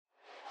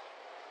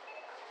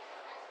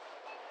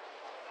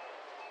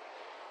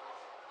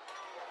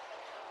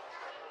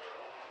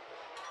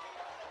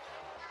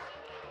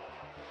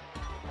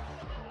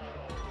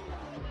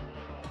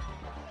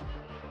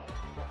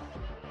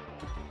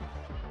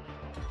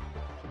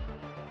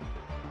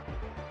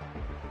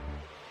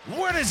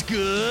What is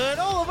good,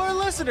 all of our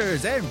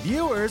listeners and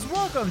viewers?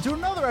 Welcome to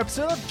another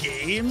episode of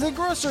Games and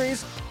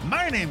Groceries.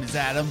 My name is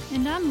Adam.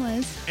 And I'm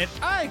Liz. And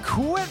I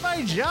quit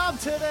my job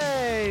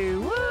today.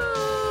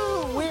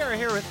 Woo! We are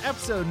here with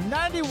episode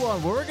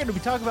 91, where we're going to be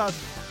talking about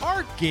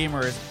are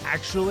gamers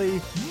actually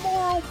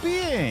moral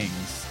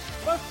beings?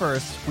 But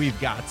first, we've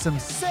got some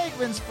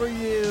segments for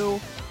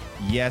you.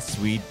 Yes,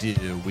 we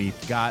do.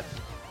 We've got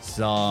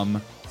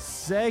some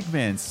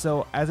segments.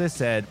 So, as I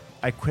said,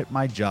 I quit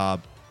my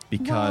job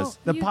because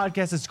the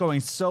podcast is going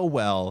so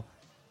well.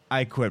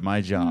 I quit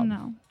my job.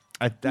 No.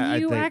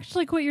 You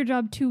actually quit your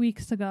job 2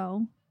 weeks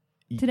ago.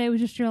 Today was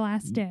just your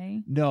last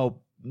day. No,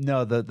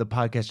 the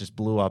podcast just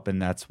blew up,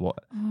 and that's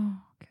what. Oh,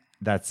 okay.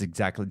 That's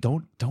exactly.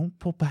 Don't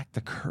pull back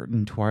the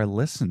curtain to our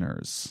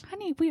listeners.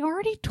 Honey, we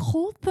already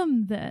told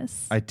them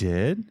this. I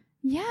did?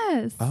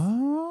 Yes.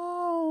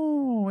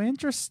 Oh,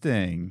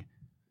 interesting.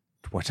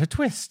 What a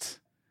twist.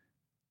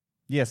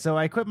 Yeah, so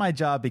I quit my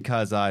job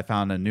because I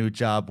found a new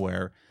job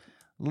where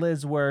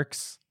Liz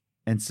works.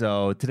 And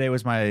so today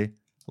was my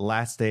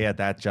last day at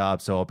that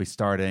job, so I'll be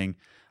starting.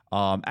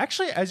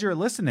 Actually, as you're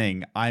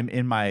listening, I'm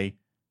in my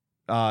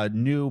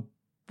new,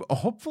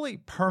 hopefully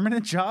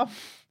permanent job.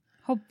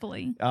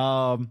 Hopefully.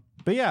 But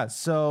yeah,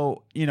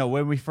 so,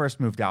 when we first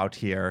moved out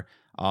here,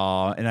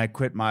 and I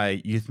quit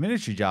my youth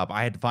ministry job,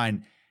 I had to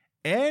find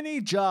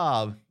any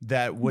job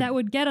that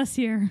would get us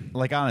here.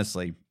 Like,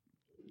 honestly,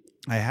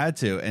 I had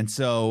to. And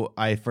so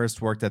I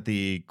first worked at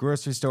the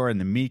grocery store in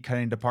the meat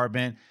cutting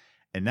department,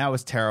 and that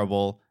was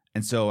terrible.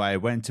 And so I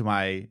went to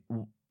my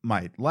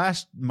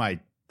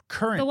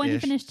current, the one you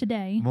finished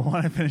today. The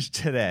one I finished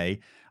today,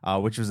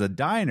 which was a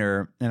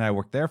diner, and I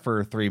worked there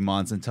for 3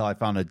 months until I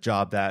found a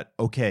job that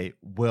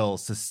will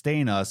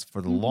sustain us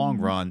for the long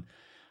run.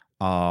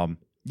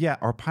 Yeah,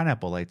 our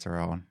pineapple lights are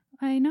on.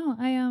 I know.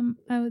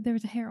 There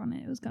was a hair on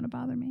it. It was gonna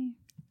bother me.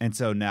 And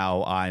so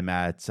now I'm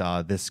at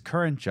this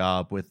current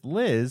job with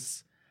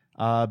Liz,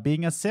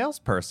 being a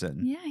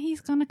salesperson. Yeah,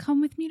 he's gonna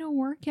come with me to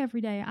work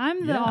every day.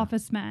 I'm the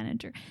office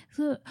manager.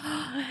 So,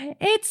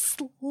 it's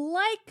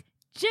like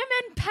Jim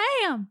and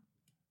Pam.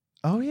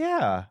 Oh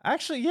yeah,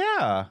 actually,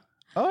 yeah.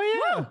 Oh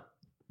yeah. Woo!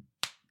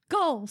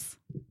 Goals.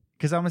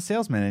 Because I'm a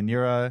salesman and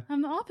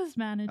I'm the office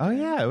manager. Oh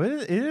yeah,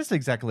 it is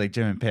exactly like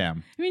Jim and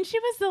Pam. I mean, she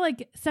was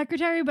the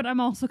secretary, but I'm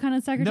also kind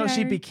of secretary. No,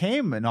 she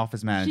became an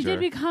office manager. She did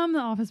become the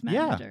office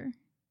manager. Yeah,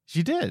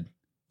 she did.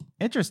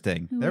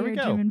 Interesting. There we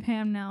go. Jim and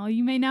Pam now.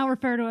 You may now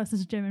refer to us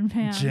as Jim and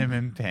Pam. Jim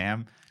and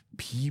Pam.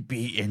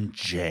 PB and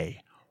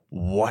J.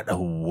 What a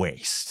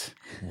waste.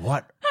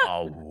 What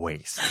a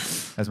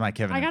waste. That's my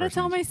Kevin. I got to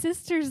tell my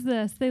sisters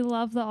this. They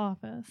love The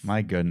Office.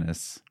 My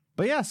goodness.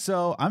 But yeah,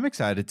 so I'm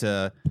excited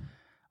to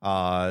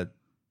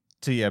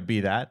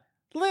be that.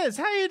 Liz,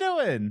 how you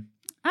doing?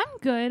 I'm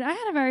good. I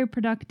had a very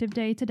productive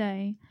day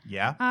today.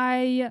 Yeah.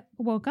 I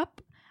woke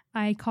up.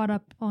 I caught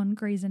up on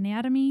Grey's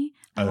Anatomy.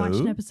 I watched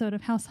an episode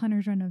of House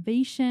Hunters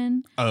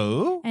Renovation.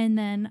 Oh. And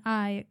then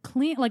I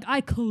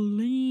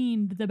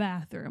cleaned the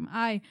bathroom.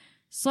 I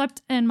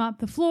slept and mopped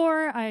the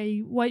floor.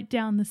 I wiped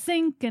down the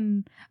sink,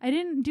 and I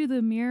didn't do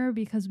the mirror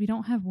because we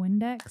don't have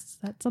Windex.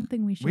 That's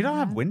something we should We don't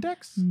have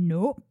Windex?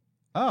 Nope.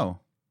 Oh.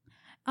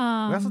 We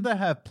also don't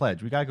have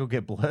Pledge. We gotta go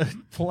get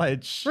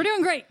Pledge. We're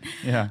doing great.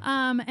 Yeah.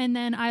 And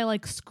then I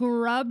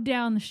scrubbed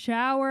down the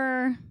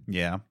shower.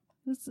 Yeah.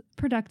 It was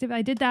productive.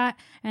 I did that,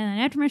 and then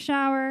after my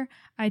shower,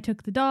 I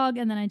took the dog,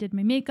 and then I did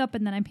my makeup,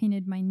 and then I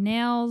painted my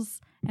nails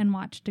and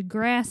watched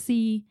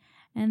Degrassi,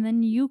 and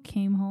then you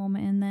came home,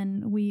 and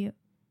then we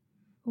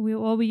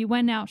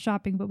went out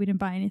shopping, but we didn't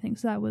buy anything,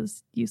 so that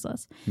was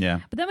useless.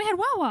 Yeah. But then we had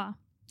Wawa.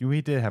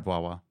 We did have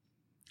Wawa.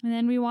 And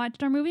then we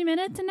watched our movie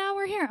minutes, and now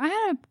we're here. I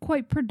had a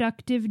quite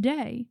productive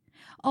day.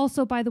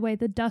 Also, by the way,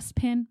 the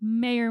dustpan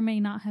may or may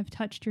not have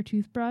touched your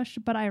toothbrush,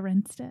 but I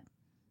rinsed it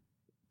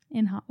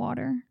in hot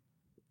water.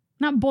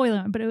 Not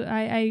boiling, but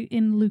I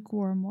in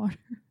lukewarm water.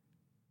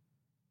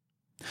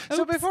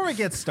 So before we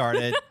get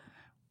started,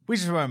 we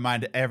just want to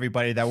remind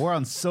everybody that we're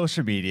on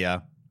social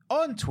media,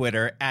 on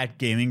Twitter at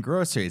Gaming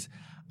Groceries.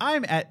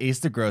 I'm at Ace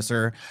the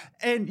Grocer,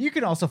 and you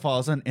can also follow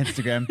us on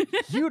Instagram.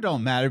 You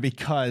don't matter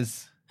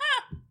because,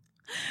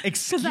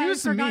 excuse me.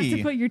 Because I forgot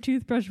to put your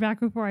toothbrush back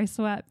before I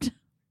swept.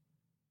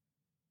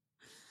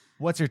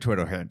 What's your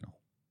Twitter handle?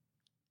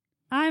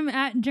 I'm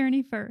at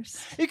Journey First.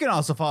 You can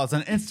also follow us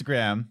on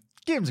Instagram,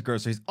 Games and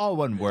Groceries, all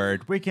one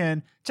word. We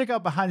can check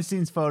out behind the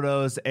scenes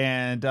photos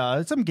and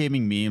some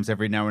gaming memes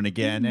every now and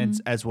again, and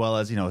as well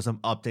as some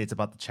updates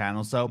about the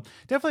channel. So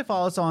definitely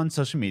follow us on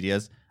social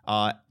medias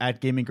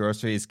at Gaming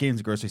Groceries, Games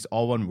and Groceries,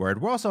 all one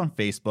word. We're also on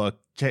Facebook.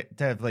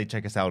 Definitely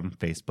check us out on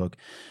Facebook.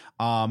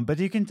 But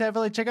you can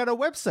definitely check out our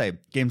website,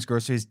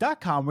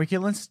 gamesgroceries.com, where you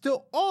can listen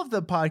to all of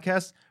the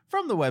podcasts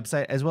from the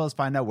website, as well as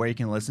find out where you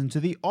can listen to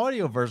the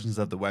audio versions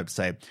of the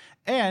website.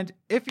 And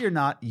if you're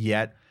not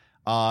yet,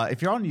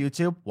 if you're on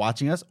YouTube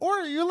watching us, or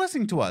you're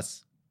listening to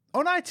us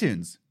on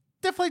iTunes,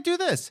 definitely do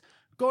this.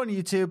 Go on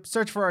YouTube,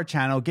 search for our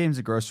channel, Games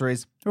and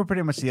Groceries. We're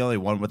pretty much the only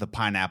one with a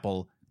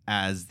pineapple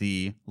as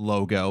the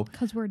logo.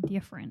 Because we're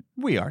different.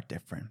 We are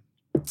different.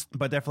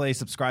 But definitely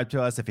subscribe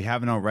to us if you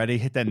haven't already.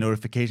 Hit that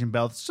notification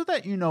bell so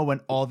that you know when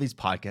all these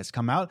podcasts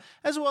come out,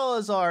 as well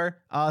as our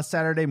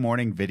Saturday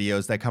morning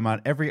videos that come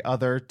out every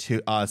other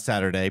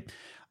Saturday.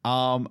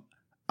 I'm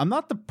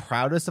not the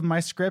proudest of my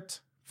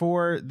script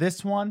for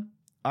this one.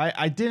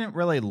 I didn't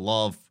really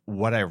love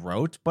what I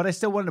wrote, but I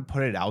still wanted to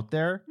put it out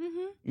there,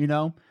 you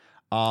know?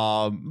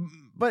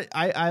 But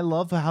I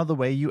love how the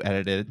way you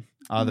edited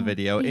the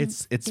video.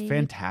 Thanks, It's babe.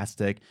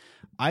 fantastic.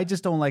 I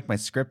just don't like my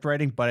script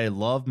writing, but I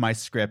love my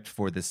script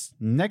for this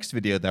next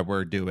video that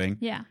we're doing.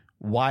 Yeah.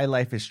 Why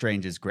Life is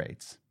Strange is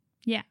great.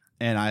 Yeah.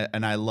 And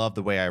I love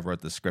the way I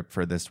wrote the script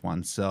for this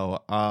one.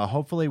 So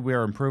hopefully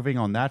we're improving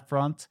on that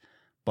front.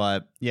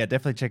 But yeah,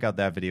 definitely check out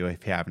that video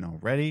if you haven't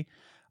already.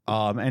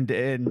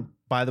 And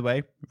by the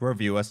way,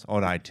 review us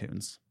on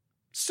iTunes.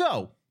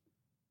 So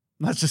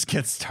let's just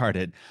get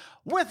started.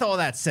 With all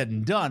that said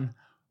and done,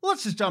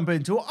 let's just jump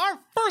into our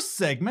first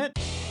segment.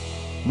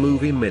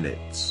 Movie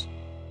Minutes.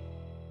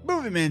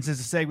 Movie Minutes is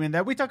a segment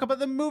that we talk about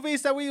the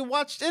movies that we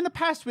watched in the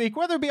past week,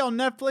 whether it be on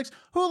Netflix,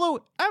 Hulu,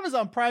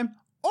 Amazon Prime,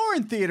 or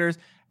in theaters,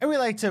 and we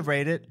like to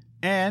rate it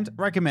and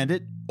recommend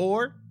it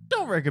or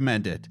don't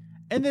recommend it.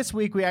 And this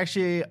week we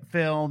actually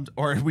filmed,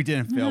 or we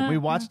didn't film, we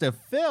watched a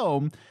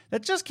film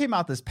that just came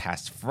out this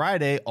past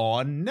Friday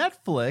on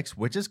Netflix,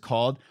 which is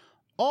called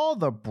All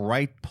the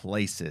Bright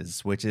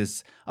Places, which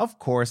is, of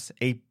course,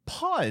 a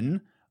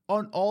pun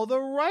on All the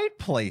Right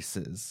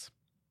Places.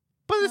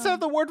 But it's not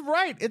the word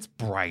right, it's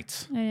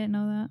bright. I didn't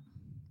know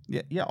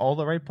that. Yeah, all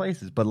the right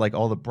places, but like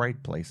all the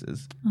bright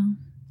places. Oh.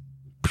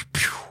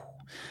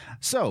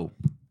 So,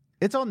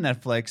 it's on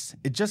Netflix.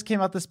 It just came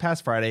out this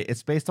past Friday.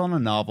 It's based on a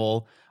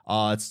novel.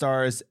 It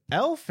stars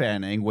Elle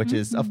Fanning, which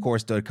is, of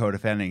course, Dakota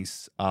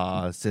Fanning's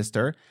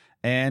sister,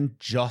 and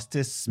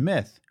Justice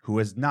Smith, who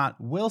is not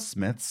Will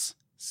Smith's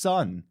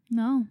son.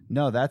 No.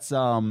 No, that's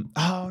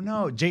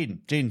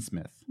Jaden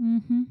Smith.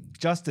 Mm-hmm.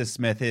 Justice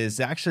Smith is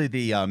actually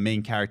the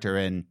main character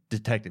in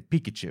Detective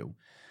Pikachu.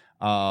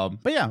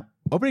 But yeah,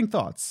 opening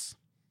thoughts.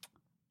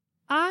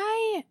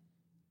 I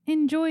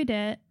enjoyed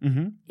it.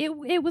 Mm-hmm.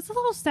 It was a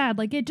little sad.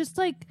 Like it just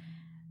like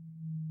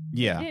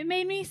Yeah. it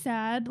made me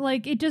sad.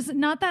 Like it just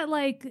not that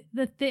like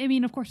I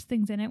mean, of course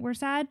things in it were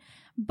sad,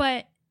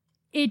 but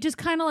it just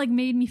kind of like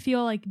made me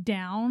feel like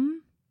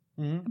down.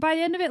 Mm-hmm. By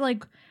the end of it,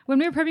 like when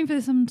we were prepping for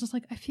this, I'm just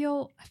like I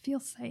feel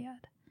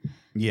sad.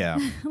 Yeah.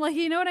 Like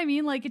you know what I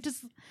mean? Like it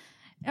just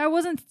I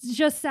wasn't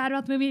just sad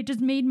about the movie. It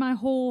just made my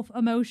whole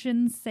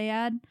emotions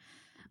sad.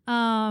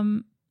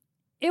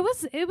 It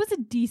was a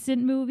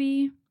decent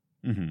movie.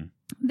 Mm-hmm.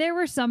 There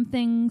were some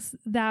things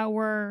that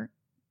were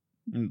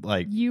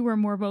Like, you were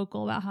more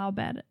vocal about how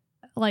bad,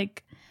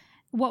 like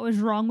what was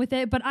wrong with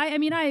it. But I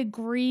mean, I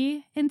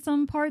agree in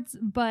some parts,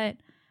 but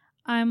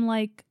I'm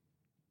like,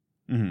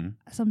 mm-hmm.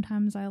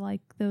 sometimes I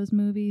like those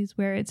movies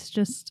where it's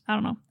just, I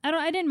don't know.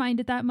 I didn't mind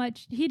it that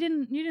much. You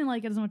didn't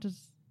like it as much as,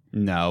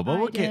 No, but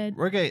I we're did.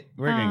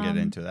 gonna get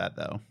into that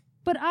though.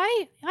 but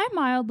I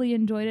mildly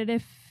enjoyed it.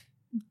 If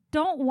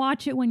don't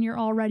watch it when you're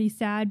already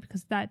sad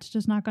because that's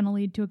just not going to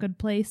lead to a good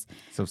place.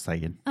 So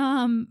saying.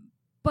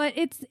 But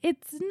it's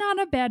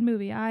not a bad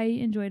movie. I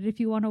enjoyed it. If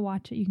you want to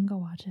watch it, you can go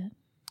watch it.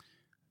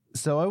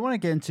 So I want to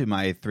get into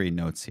my 3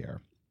 notes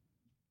here.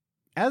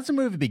 As the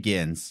movie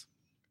begins,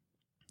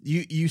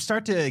 you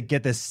start to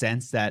get this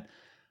sense that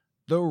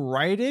the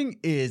writing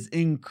is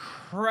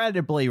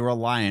incredibly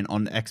reliant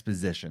on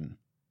exposition.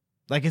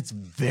 Like it's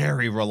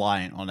very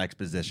reliant on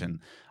exposition.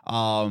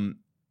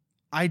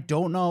 I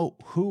don't know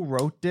who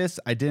wrote this.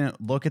 I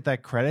didn't look at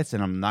that credits,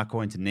 and I'm not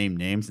going to name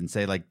names and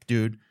say like,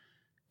 dude,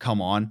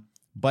 come on.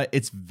 But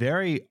it's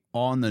very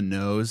on the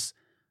nose.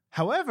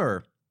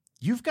 However,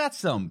 you've got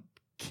some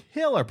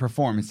killer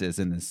performances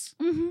in this.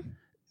 Mm-hmm.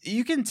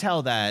 You can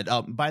tell that.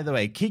 By the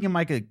way, Keegan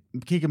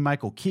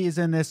Michael Key is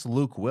in this.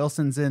 Luke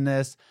Wilson's in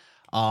this.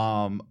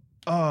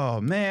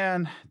 Oh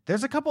man,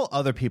 there's a couple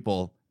other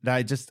people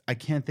that I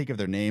can't think of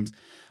their names.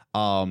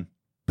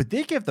 But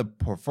they give the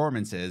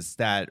performances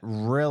that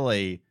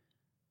really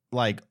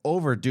like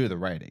overdo the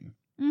writing.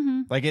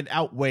 Mm-hmm. Like it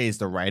outweighs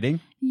the writing.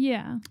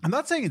 Yeah. I'm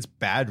not saying it's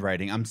bad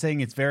writing. I'm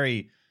saying it's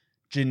very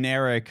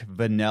generic,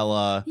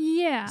 vanilla,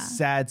 Yeah.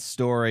 sad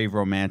story,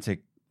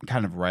 romantic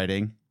kind of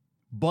writing.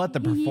 But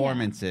the Yeah.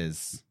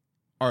 performances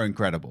are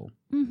incredible.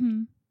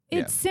 Mm-hmm. Yeah.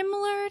 It's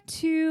similar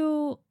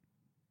to,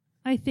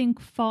 I think,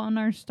 Fault in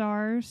Our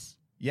Stars.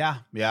 Yeah.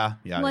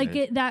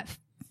 Like that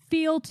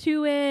feel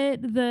to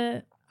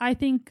it. I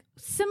think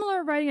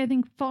similar writing. I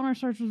think Fault in Our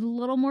Stars was a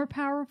little more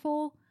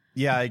powerful.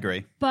 Yeah, I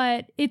agree.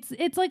 But it's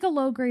like a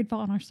low grade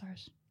Fault in Our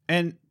Stars.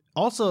 And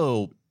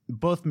also,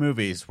 both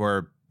movies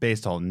were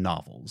based on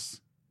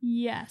novels.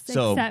 Yes,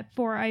 So- except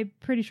for I'm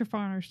pretty sure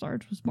Fault in Our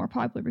Stars was more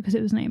popular because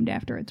it was named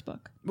after its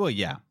book. Well,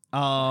 yeah.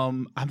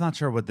 I'm not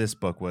sure what this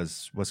book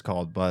was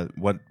called, but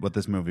what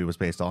this movie was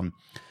based on.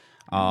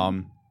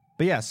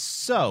 But yeah,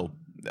 so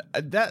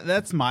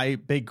that's my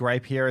big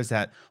gripe here is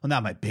that, well,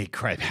 not my big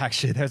gripe,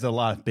 actually. There's a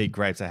lot of big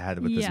gripes I had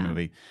with this Yeah.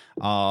 movie.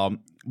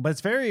 But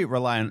it's very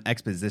reliant on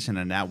exposition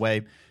in that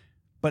way.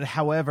 But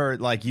however,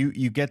 like you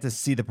get to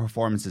see the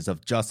performances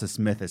of Justice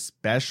Smith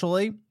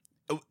especially,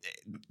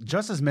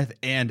 Justice Smith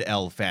and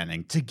Elle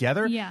Fanning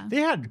together, Yeah.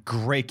 they had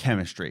great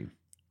chemistry.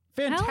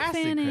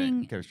 Fantastic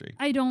Fanning, chemistry.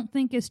 I don't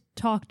think is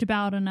talked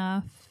about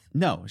enough.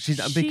 No,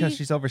 because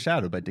she's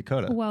overshadowed by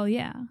Dakota. Well,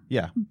 yeah.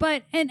 Yeah.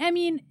 But, and I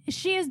mean,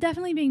 she is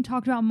definitely being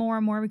talked about more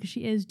and more because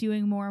she is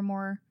doing more and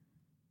more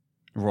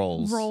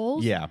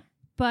roles. Yeah.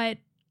 But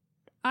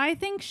I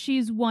think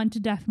she's one to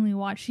definitely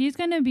watch. She's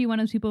going to be one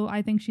of those people,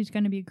 I think she's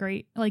going to be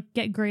great, like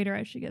get greater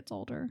as she gets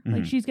older.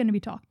 Like she's going to be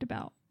talked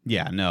about.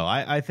 Yeah, no,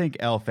 I think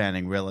Elle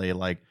Fanning really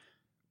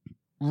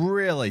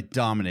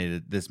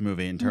dominated this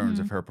movie in terms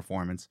of her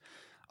performance.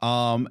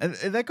 And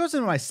that goes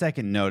into my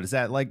second note is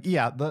that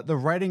the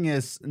writing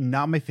is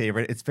not my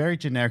favorite. It's very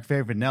generic,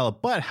 very vanilla.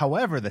 But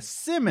however, the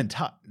cinnamon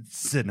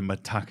buns.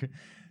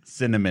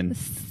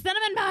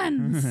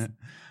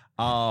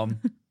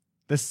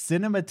 The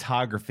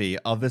cinematography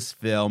of this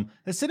film,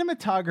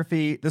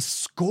 the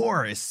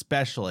score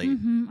especially.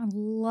 I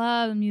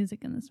love the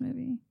music in this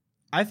movie.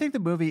 I think the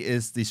movie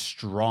is the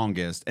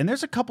strongest. And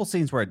there's a couple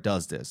scenes where it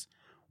does this,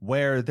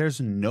 where there's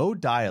no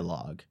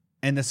dialogue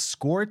and the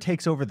score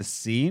takes over the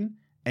scene.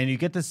 And you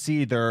get to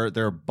see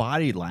their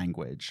body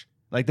language,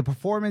 like the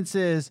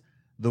performances,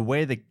 the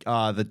way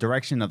the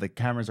direction of the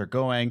cameras are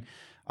going.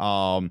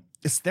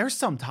 There's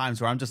some times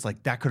where I'm just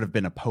like, that could have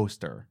been a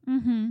poster,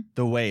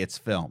 the way it's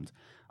filmed.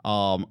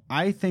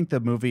 I think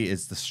the movie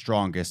is the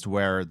strongest,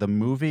 where the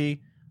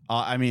movie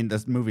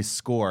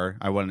score,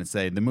 I want to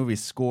say, the movie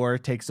score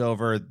takes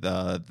over,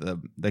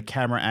 the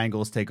camera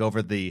angles take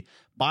over, the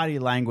body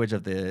language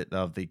of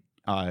the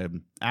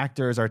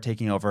actors are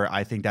taking over.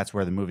 I think that's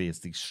where the movie is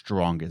the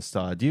strongest.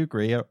 Do you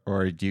agree,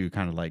 or do you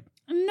kind of like?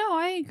 No,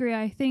 I agree.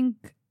 I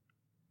think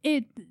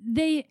they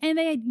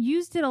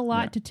used it a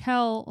lot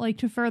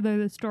to further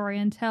the story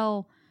and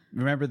tell.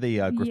 Remember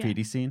the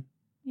graffiti scene?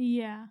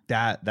 Yeah,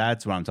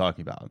 that's what I'm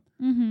talking about.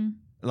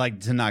 Like,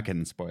 to not get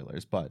in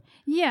spoilers, but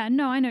yeah,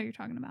 no, I know what you're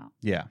talking about.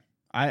 Yeah,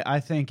 I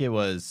think it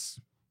was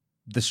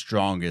the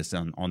strongest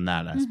on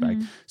that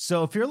aspect.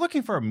 So if you're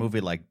looking for a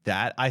movie like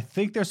that, I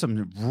think there's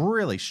some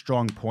really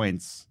strong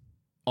points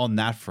on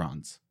that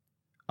front,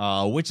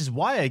 which is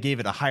why I gave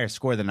it a higher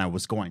score than I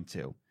was going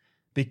to,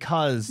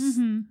 because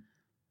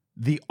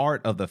the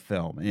art of the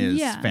film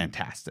is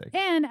fantastic.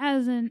 And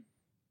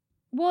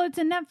it's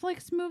a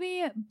Netflix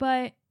movie,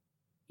 but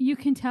you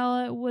can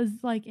tell it was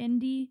like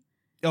indie.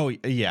 Oh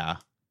yeah.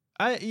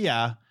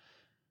 I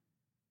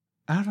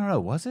don't know,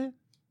 was it?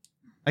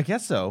 I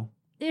guess so.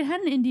 It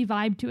had an indie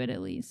vibe to it,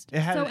 at least.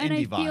 It had an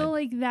indie vibe. And I feel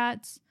like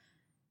that's...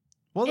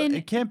 Well,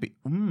 it can't be...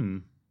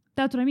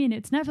 That's what I mean.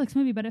 It's a Netflix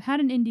movie, but it had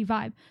an indie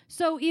vibe.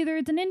 So either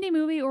it's an indie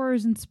movie or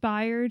is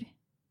inspired.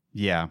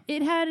 Yeah.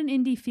 It had an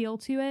indie feel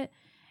to it.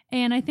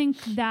 And I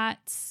think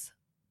that's...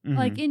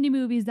 Like indie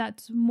movies,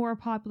 that's more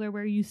popular,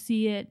 where you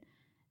see it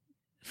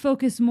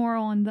focus more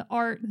on the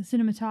art, the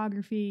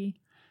cinematography.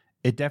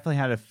 It definitely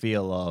had a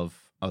feel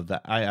of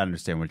that. I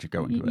understand what you're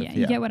going with. Yeah,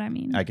 you get what I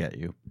mean. I get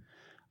you.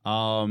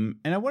 And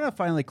I want to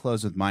finally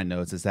close with my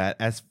notes is that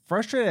as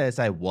frustrated as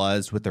I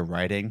was with the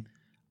writing,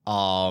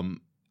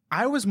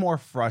 I was more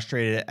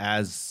frustrated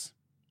as,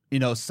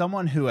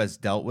 someone who has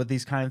dealt with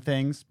these kind of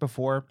things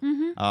before.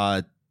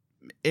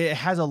 It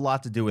has a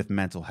lot to do with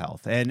mental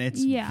health, and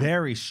it's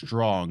very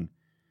strong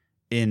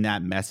in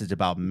that message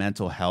about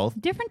mental health.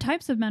 Different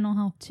types of mental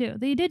health too.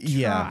 They did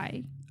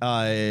try.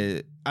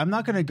 I'm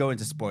not going to go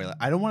into spoiler.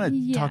 I don't want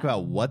to talk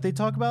about what they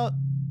talk about,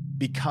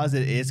 because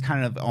it is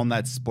kind of on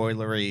that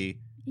spoilery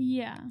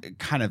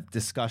kind of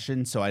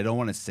discussion. So I don't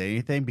want to say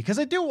anything, because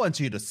I do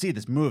want you to see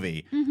this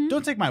movie.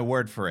 Don't take my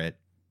word for it.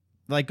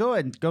 Like, go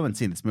and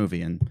see this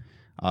movie and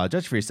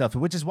judge for yourself,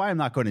 which is why I'm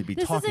not going to be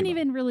talking about. This isn't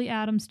even really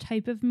Adam's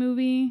type of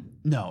movie.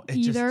 No,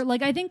 either.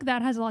 Like, I think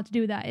that has a lot to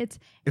do with that. It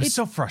was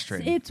so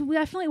frustrating. It's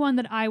definitely one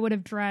that I would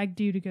have dragged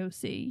you to go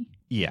see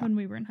when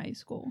we were in high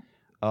school.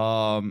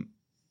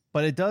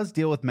 But it does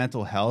deal with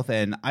mental health,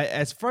 and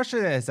as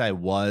frustrated as I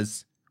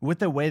was with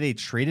the way they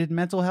treated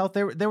mental health,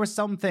 there were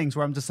some things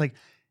where I'm just like,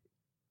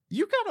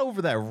 you got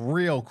over that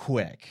real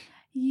quick.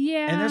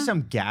 Yeah. And there's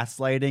some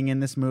gaslighting in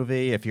this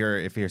movie, if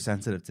you're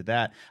sensitive to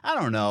that. I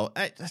don't know.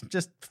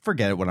 Just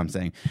forget what I'm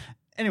saying.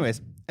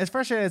 Anyways, as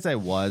frustrated as I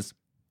was,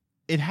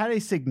 it had a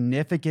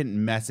significant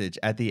message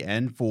at the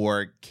end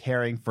for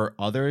caring for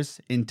others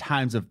in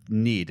times of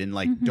need, in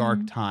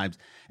dark times.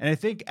 And I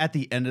think at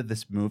the end of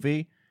this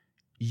movie,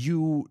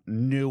 you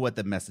knew what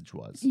the message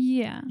was.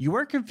 Yeah. You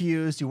weren't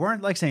confused. You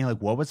weren't saying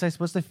what was I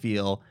supposed to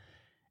feel?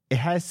 It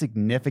had a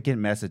significant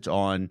message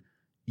on,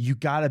 you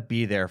got to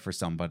be there for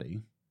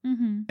somebody.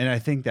 And I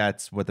think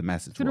that's what the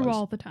message was. Through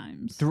all the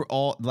times. Through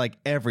all,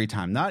 every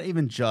time. Not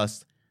even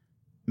just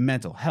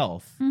mental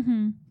health,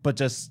 but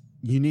just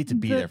you need to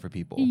be there for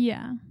people.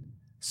 Yeah.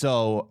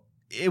 So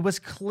it was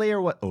clear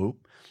what the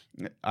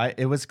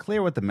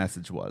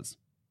message was.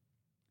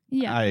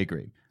 Yeah. I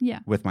agree. Yeah.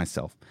 With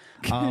myself.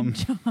 Good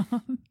job.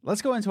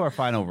 Let's go into our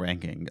final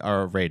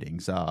our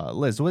ratings.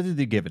 Liz, what did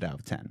you give it out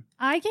of 10?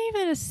 I gave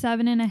it a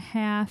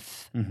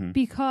 7.5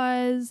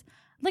 because,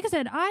 like I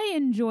said, I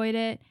enjoyed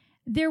it.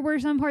 there were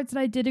some parts that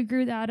I did agree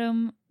with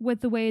Adam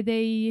with the way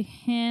they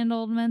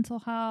handled mental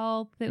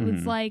health. It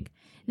was like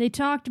they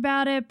talked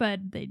about it,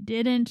 but they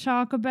didn't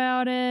talk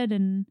about it.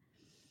 And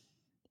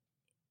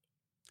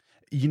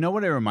you know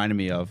what it reminded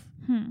me of?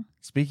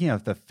 Speaking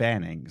of the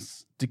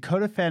Fannings,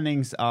 Dakota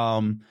Fanning's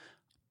Please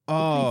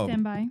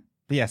Stand By.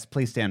 Yes,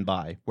 Please Stand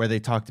By, where they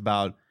talked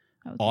about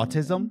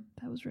autism. Really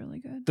that was really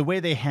good. The way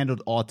they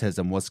handled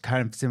autism was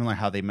kind of similar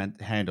how they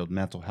handled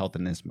mental health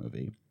in this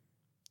movie.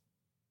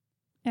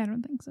 I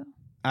don't think so.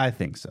 I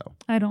think so.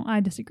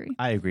 I disagree.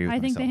 I agree with I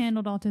think myself. they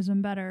handled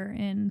autism better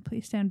in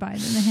Please Stand By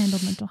than they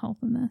handled mental health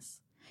in this.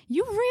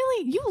 You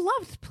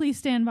loved Please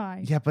Stand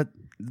By. Yeah,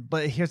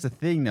 but here's the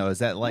thing though, is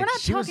that like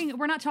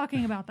we're not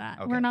talking about that.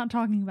 Okay. We're not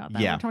talking about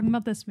that. Yeah. We're talking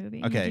about this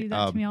movie. Okay, You do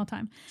that to me all the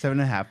time.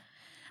 7.5.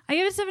 I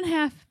give it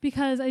 7.5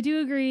 because I do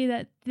agree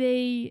that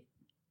they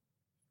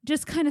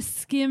just kind of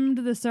skimmed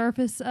the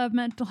surface of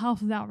mental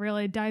health without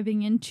really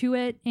diving into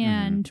it.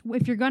 And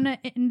if you're gonna,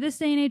 in this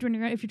day and age,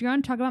 if you're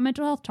gonna talk about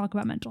mental health,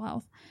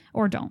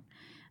 or don't.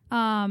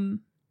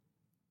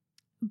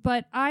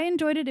 But I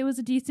enjoyed it. It was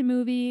a decent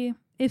movie.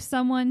 If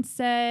someone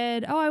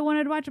said, "Oh, I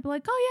wanted to watch it," but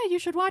like, "Oh yeah, you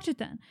should watch it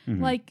then."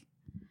 Like,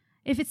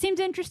 if it seems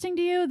interesting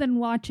to you, then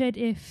watch it.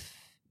 If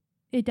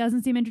it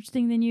doesn't seem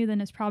interesting to you, then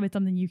it's probably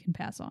something you can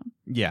pass on.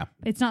 Yeah.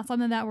 It's not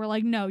something that we're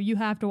like, no, you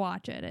have to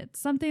watch it.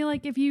 It's something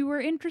like if you were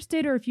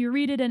interested or if you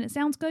read it and it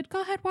sounds good,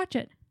 go ahead, watch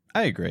it.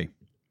 I agree.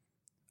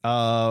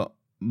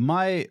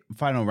 My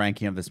final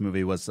ranking of this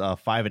movie was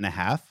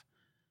 5.5.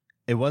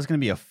 It was going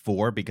to be a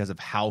 4 because of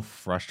how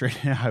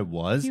frustrated I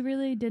was. He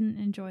really didn't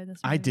enjoy this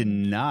movie. I did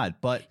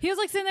not, but he was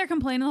like sitting there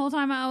complaining the whole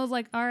time. I was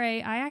like, all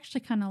right, I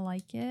actually kind of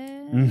like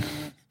it.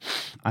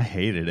 I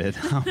hated it.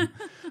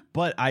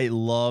 But I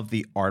love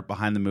the art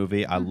behind the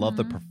movie. I love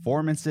the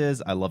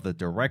performances. I love the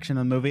direction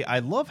of the movie. I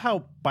love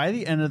how by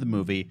the end of the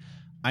movie,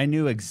 I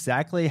knew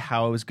exactly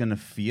how I was going to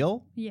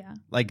feel. Yeah.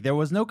 Like there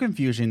was no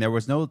confusion. There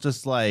was no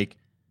just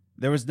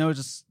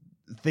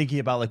thinking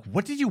about like,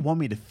 what did you want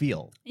me to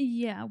feel?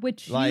 Yeah,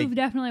 which like, you've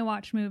definitely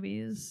watched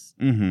movies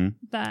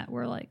that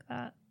were like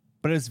that.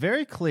 But it's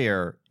very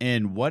clear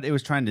in what it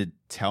was trying to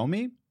tell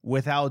me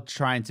without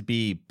trying to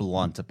be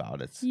blunt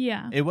about it.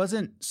 Yeah. It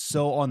wasn't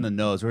so on the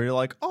nose where you're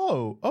like,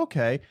 oh,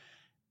 okay.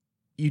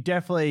 You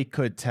definitely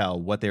could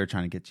tell what they were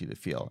trying to get you to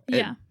feel.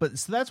 Yeah. But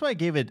so that's why I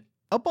gave it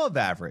above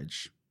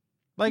average.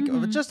 Like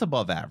just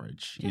above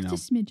average. Just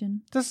a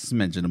smidgen. Just a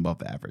smidgen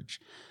above average.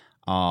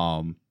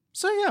 So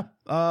yeah.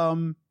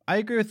 I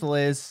agree with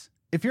Liz.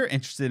 If you're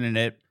interested in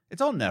it,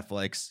 it's on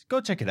Netflix.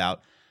 Go check it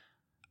out.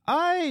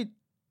 I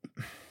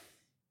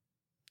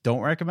don't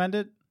recommend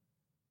it.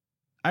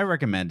 I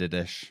recommend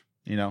it-ish.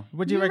 You know,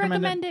 would you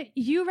recommend it?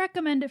 You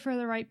recommend it for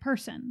the right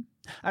person.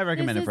 I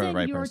recommend it for the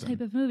right your person.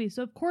 type of movie,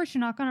 so of course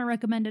you're not going to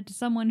recommend it to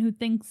someone who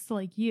thinks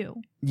like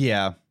you.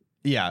 Yeah.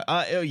 Yeah.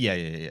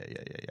 Yeah.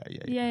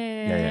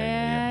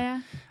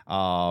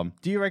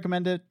 Do you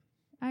recommend it?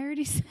 I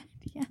already said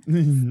yes.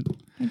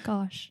 My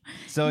gosh.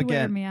 So you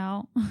again, weirded me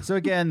out. So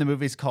again, the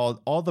movie's called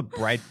All the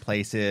Bright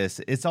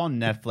Places. It's on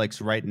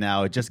Netflix right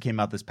now. It just came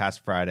out this past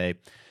Friday.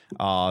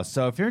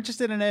 So if you're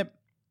interested in it,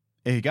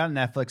 if you got a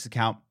Netflix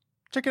account,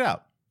 check it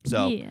out.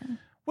 So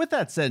with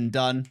that said and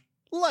done,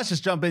 let's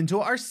just jump into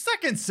our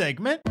second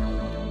segment.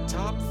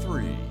 Top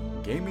 3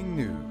 Gaming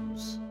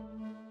News.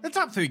 The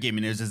top 3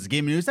 gaming news is the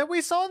gaming news that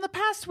we saw in the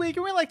past week,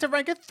 and we like to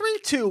rank it 3,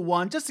 2,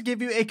 1 just to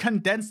give you a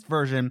condensed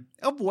version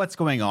of what's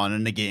going on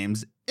in the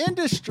games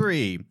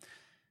industry.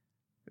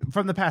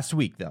 From the past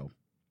week, though.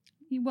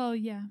 Well,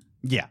 yeah.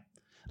 Yeah.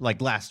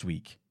 Like last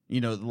week.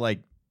 You know, like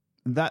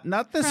that,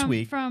 not this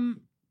week.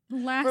 From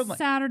last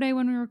Saturday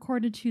when we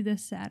recorded to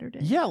this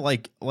Saturday. Yeah,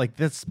 like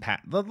this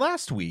the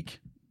last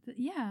week.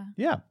 Yeah.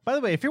 Yeah. By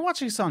the way, if you're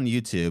watching this on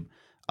YouTube,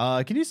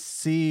 can you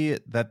see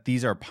that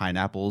these are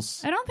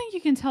pineapples? I don't think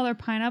you can tell they're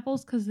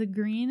pineapples because the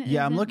green.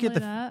 Yeah, I'm looking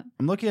at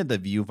I'm looking at the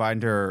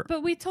viewfinder.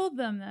 But we told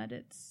them that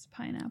it's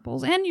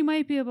pineapples, and you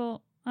might be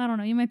able. I don't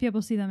know. You might be able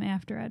to see them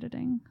after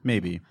editing.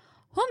 Maybe.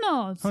 Who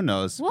knows? Who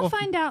knows? We'll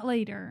find out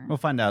later. We'll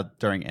find out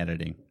during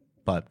editing.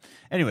 But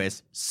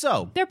anyways,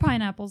 so they're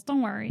pineapples.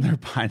 Don't worry. They're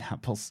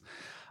pineapples.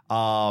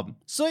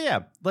 So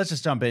yeah, let's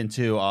just jump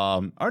into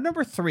our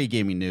number 3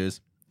 gaming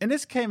news, and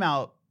this came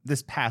out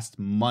this past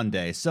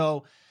Monday.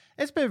 So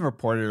it's been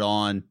reported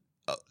on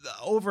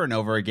over and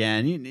over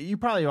again. You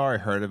probably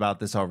already heard about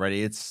this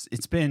already. It's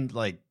been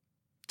like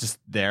just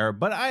there,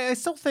 but I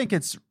still think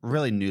it's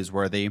really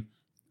newsworthy.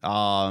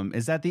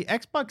 Is that the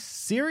Xbox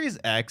Series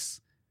X,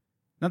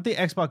 not the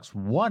Xbox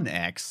One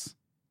X,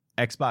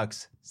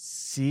 Xbox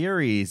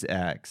Series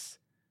X,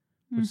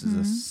 which is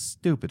the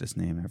stupidest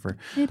name ever.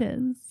 It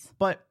is.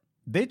 But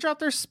they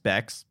dropped their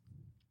specs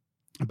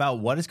about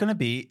what it's going to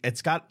be.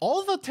 It's got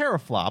all the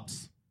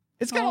teraflops.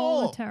 It's got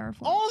all the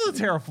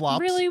teraflops.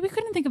 Really? We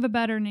couldn't think of a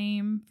better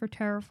name for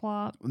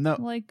teraflop. No.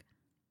 Like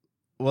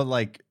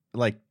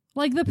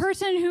the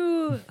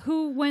person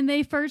who when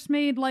they first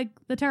made like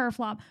the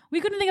teraflop, we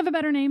couldn't think of a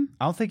better name.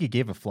 I don't think he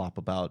gave a flop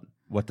about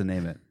what to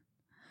name it.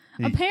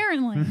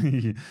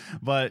 Apparently.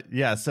 But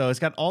yeah, so it's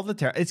got all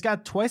the it's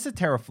got twice the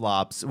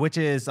teraflops, which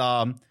is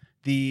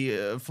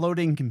the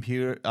floating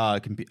computer. I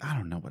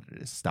don't know what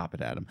it is. Stop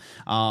it, Adam.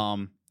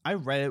 I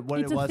read it.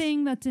 What it's it was. a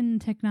thing that's in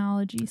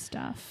technology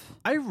stuff.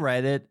 I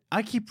read it.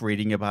 I keep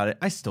reading about it.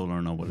 I still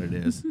don't know what it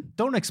is.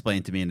 Don't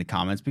explain to me in the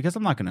comments because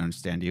I'm not going to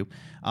understand you.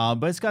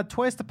 But it's got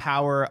twice the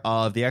power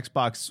of the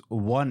Xbox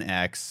One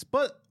X.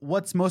 But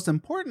what's most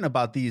important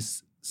about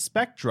these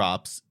spec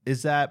drops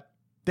is that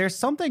there's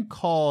something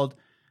called.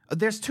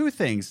 There's two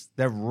things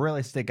that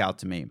really stick out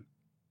to me,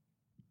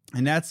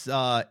 and that's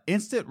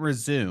instant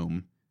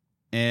resume,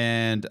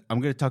 and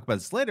I'm going to talk about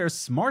this later.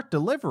 Smart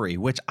delivery,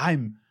 which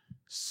I'm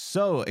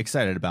so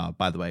excited about,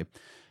 by the way.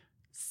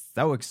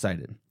 So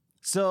excited.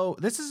 So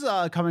this is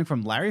coming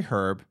from Larry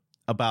Herb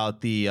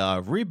about the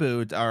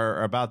reboot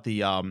or about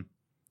the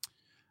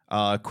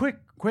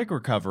quick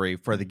recovery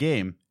for the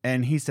game.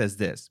 And he says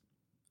this: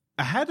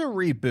 I had to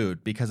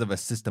reboot because of a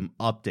system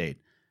update.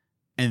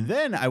 And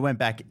then I went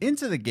back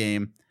into the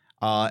game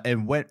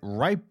and went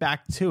right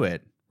back to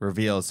it,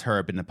 reveals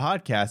Herb in the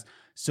podcast.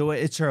 So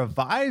it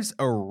survives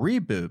a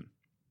reboot.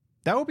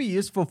 That would be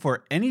useful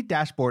for any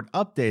dashboard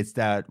updates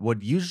that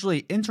would usually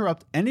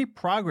interrupt any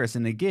progress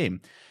in the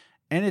game.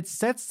 And it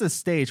sets the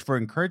stage for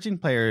encouraging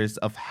players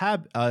of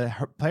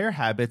player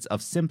habits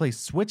of simply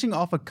switching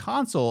off a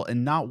console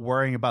and not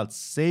worrying about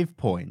save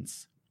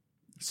points.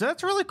 So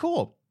that's really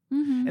cool.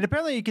 Mm-hmm. And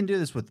apparently you can do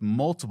this with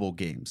multiple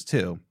games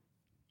too.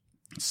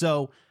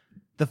 So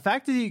the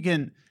fact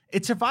that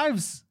it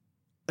survives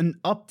an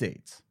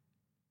update.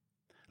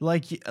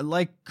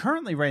 Like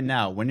currently right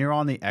now when you're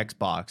on the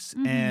Xbox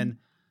and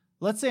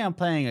let's say I'm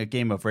playing a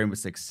game of Rainbow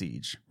Six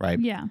Siege, right?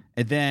 Yeah.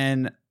 And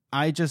then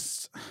I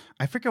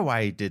forget why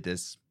I did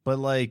this, but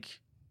like,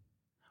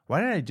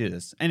 why did I do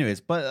this? Anyways,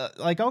 but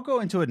I'll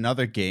go into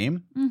another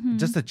game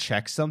just to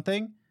check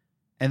something.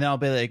 And then I'll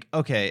be like,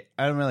 okay,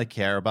 I don't really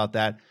care about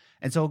that.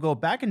 And so I'll go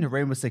back into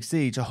Rainbow Six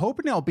Siege,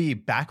 hoping I'll be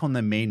back on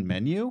the main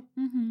menu.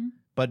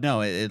 But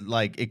no,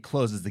 it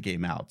closes the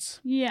game out.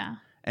 Yeah.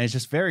 And it's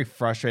just very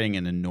frustrating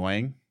and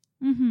annoying.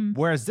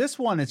 Whereas this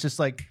one, it's just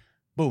like,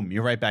 boom,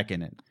 you're right back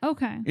in it.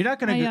 Okay. You're not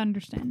going to... I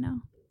understand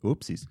now.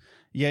 Oopsies.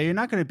 Yeah, you're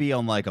not going to be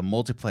on like a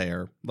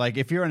multiplayer. Like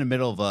if you're in the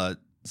middle of a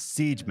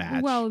siege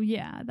match. Well,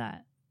 yeah,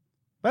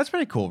 That's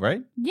pretty cool,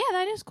 right? Yeah,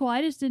 that is cool.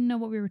 I just didn't know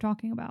what we were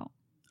talking about.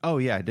 Oh,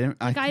 yeah. I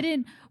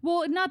didn't.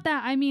 Well, not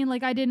that. I mean,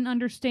 I didn't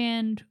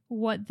understand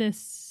what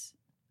he's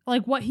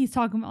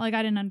talking about. I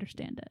didn't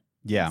understand it.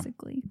 Yeah.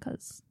 Basically,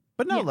 because.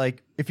 But no,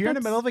 if you're in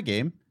the middle of a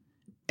game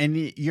and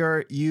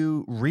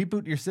you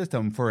reboot your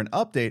system for an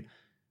update,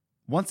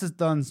 once it's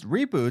done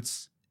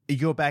reboots, you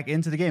go back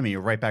into the game and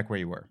you're right back where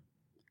you were.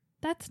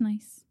 That's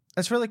nice.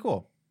 That's really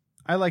cool.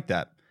 I like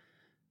that.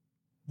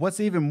 What's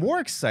even more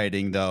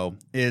exciting, though,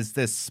 is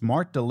this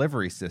smart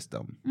delivery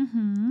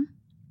system.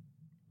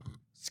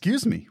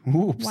 Excuse me.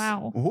 Oops.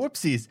 Wow.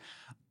 Whoopsies.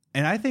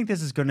 And I think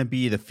this is going to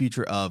be the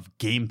future of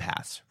Game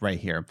Pass right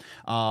here.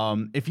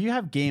 If you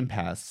have Game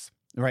Pass,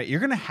 right, you're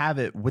going to have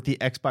it with the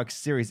Xbox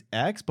Series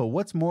X. But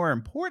what's more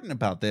important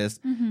about this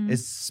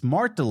is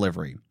smart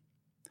delivery.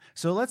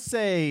 So let's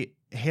say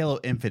Halo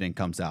Infinite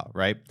comes out,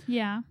 right?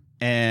 Yeah.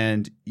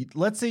 And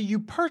let's say you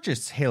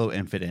purchase Halo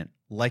Infinite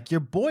like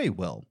your boy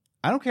will.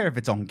 I don't care if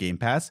it's on Game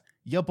Pass.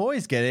 Your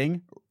boy's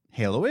getting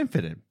Halo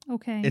Infinite.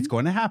 Okay. It's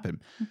going to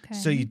happen. Okay.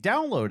 So you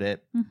download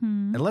it.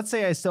 And let's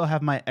say I still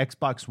have my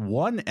Xbox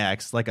One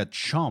X like a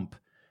chump.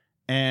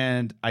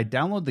 And I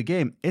download the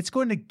game. It's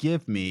going to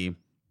give me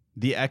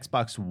the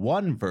Xbox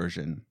One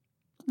version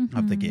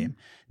of the game.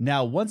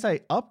 Now, once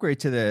I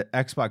upgrade to the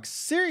Xbox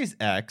Series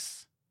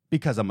X,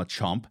 because I'm a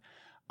chump,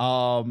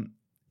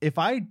 if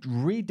I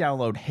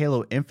re-download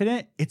Halo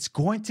Infinite, it's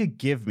going to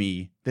give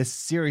me the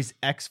Series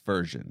X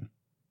version.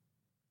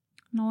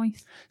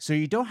 Nice. So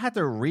you don't have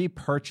to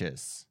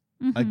repurchase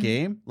a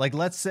game. Like,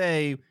 let's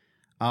say,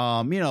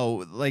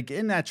 like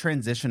in that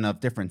transition of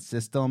different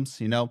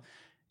systems,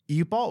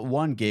 you bought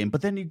one game,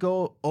 but then you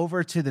go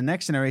over to the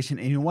next generation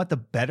and you want the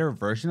better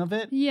version of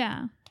it.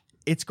 Yeah.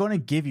 It's going to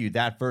give you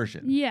that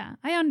version. Yeah,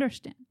 I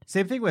understand.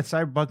 Same thing with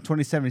Cyberpunk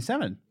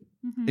 2077.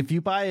 If you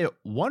buy it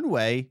one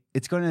way,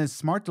 it's going to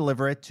smart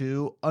deliver it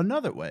to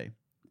another way.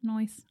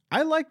 Nice.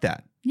 I like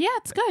that. Yeah,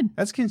 it's good.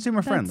 That's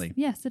consumer friendly.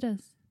 Yes, it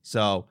is.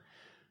 So,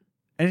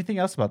 anything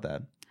else about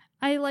that?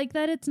 I like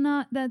that it's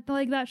not that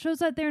that shows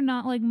that they're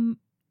not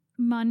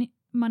money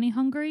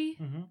hungry.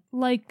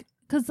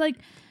 Because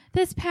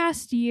this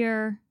past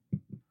year,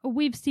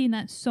 we've seen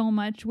that so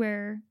much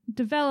where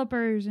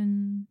developers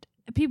and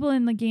people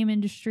in the game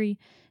industry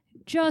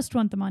just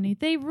want the money.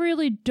 They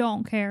really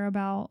don't care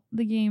about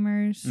the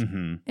gamers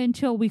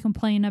until we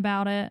complain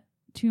about it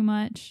too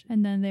much,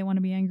 and then they want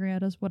to be angry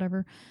at us,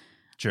 whatever.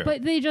 True.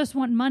 But they just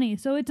want money.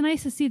 So it's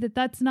nice to see that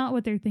that's not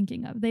what they're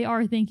thinking of. They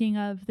are thinking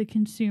of the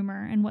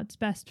consumer and what's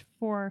best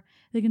for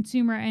the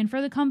consumer and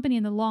for the company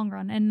in the long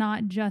run, and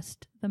not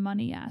just the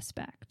money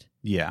aspect.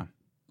 Yeah.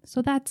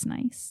 So that's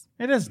nice.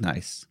 It is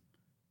nice.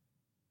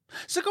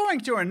 So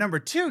going to our number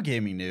 2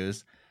 gaming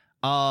news,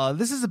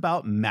 this is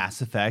about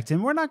Mass Effect,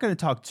 and we're not going to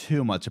talk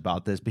too much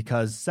about this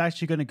because it's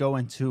actually going to go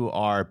into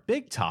our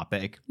big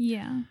topic.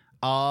 Yeah.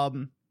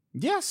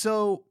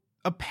 So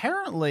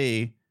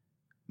apparently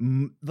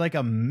like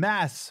a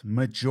mass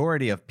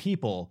majority of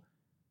people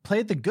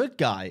played the good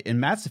guy in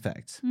Mass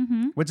Effect,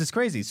 which is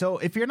crazy. So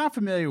if you're not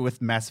familiar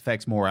with Mass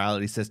Effect's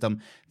morality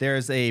system,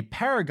 there's a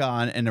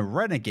Paragon and a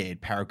Renegade.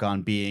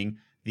 Paragon being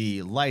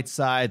the light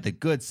side, the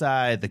good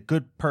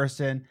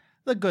person,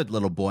 the good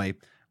little boy.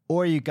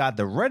 Or you got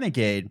the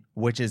Renegade,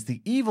 which is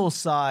the evil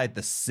side,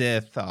 the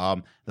Sith,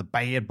 the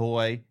bad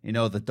boy,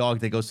 the dog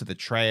that goes to the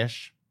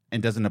trash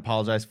and doesn't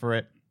apologize for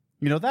it.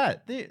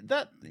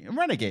 That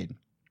Renegade.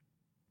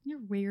 You're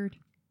weird.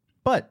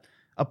 But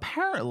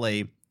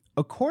apparently,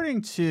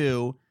 according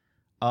to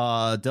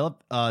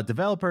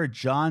developer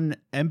John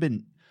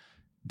Ebinger.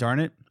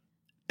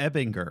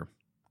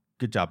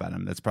 Good job,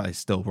 Adam. That's probably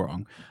still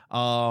wrong.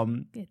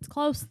 It's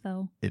close,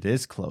 though. It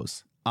is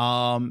close.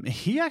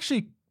 He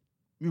actually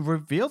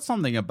revealed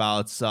something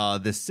about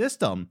this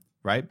system,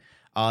 right?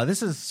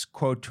 This is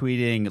quote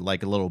tweeting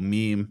like a little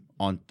meme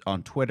on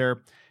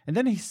Twitter. And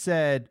then he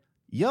said,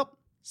 yep,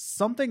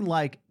 something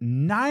like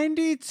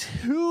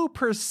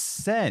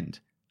 92%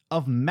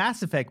 of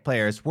Mass Effect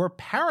players were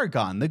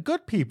Paragon, the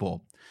good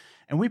people.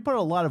 And we put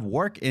a lot of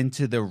work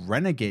into the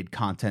Renegade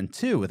content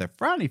too, with a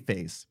frowny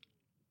face.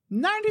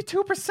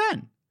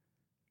 92%.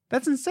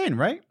 That's insane,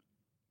 right?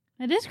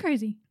 It is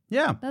crazy.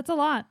 Yeah. That's a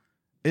lot.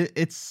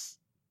 It's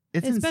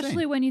especially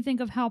insane. when you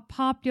think of how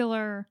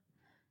popular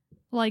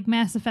like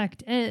Mass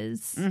Effect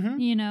is.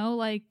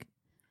 Like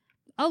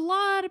a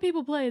lot of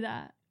people play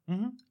that.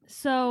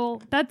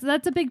 So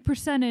that's a big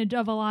percentage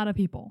of a lot of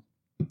people.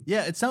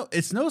 Yeah,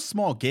 it's no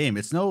small game.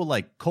 It's no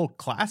like cult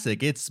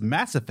classic. It's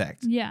Mass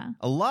Effect. Yeah.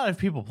 A lot of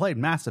people played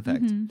Mass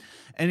Effect.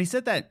 And he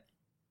said that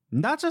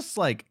not just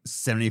like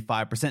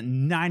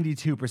 75%,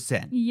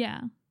 92%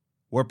 Yeah.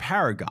 were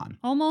Paragon.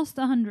 Almost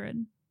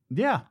 100.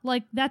 Yeah.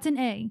 Like that's an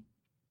A.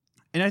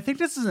 And I think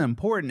this is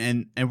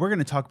important, and we're going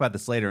to talk about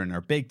this later in our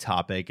big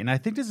topic. And I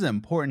think this is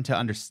important to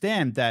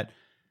understand that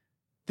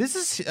this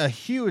is a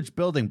huge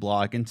building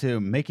block into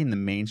making the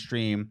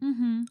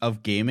mainstream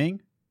of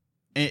gaming,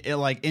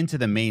 like into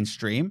the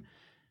mainstream.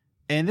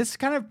 And this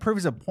kind of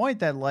proves a point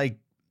that like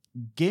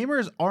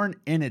gamers aren't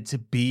in it to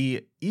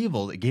be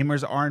evil.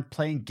 Gamers aren't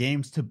playing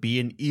games to be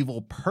an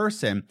evil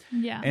person.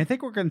 Yeah. And I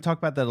think we're going to talk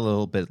about that a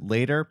little bit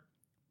later.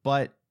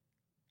 But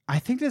I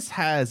think this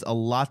has a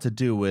lot to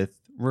do with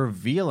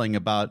revealing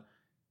about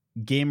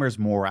gamers'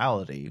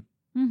 morality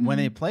when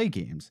they play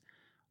games.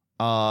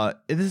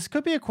 This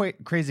could be a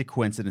crazy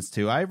coincidence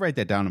too. I write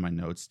that down in my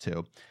notes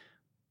too.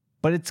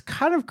 But it's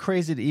kind of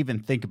crazy to even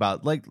think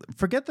about. Like,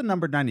 forget the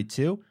number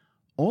 92.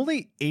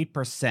 Only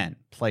 8%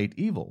 played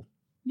evil.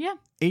 Yeah.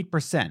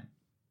 8%.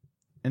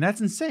 And that's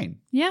insane.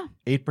 Yeah.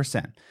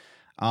 8%.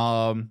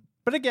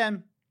 But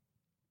again,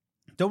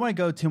 don't want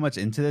to go too much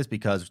into this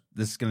because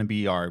this is going to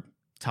be our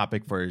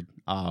topic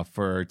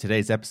for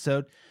today's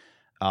episode.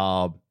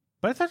 But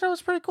I thought that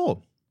was pretty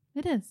cool.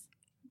 It is.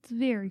 It's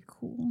very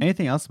cool.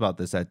 Anything else about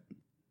this that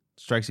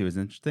strikes you as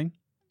interesting?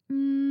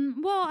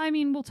 Well, I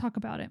mean, we'll talk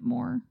about it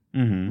more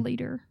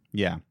later.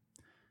 Yeah.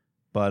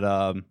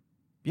 But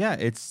yeah,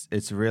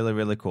 it's really,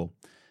 really cool.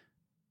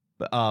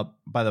 But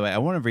by the way, I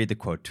want to read the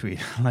quote tweet.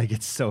 Like,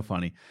 it's so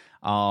funny.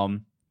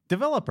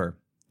 Developer,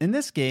 in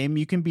this game,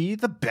 you can be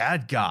the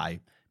bad guy.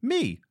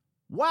 Me.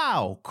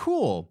 Wow,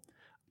 cool.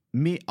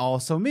 Me,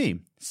 also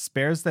me.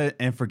 Spares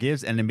and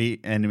forgives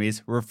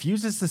enemies,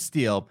 refuses to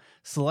steal,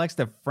 selects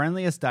the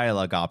friendliest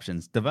dialogue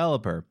options.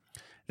 Developer,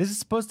 this is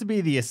supposed to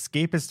be the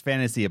escapist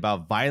fantasy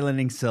about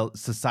violating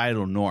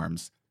societal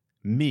norms.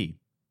 Me,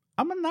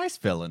 I'm a nice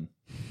villain.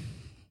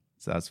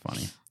 So that's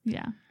funny.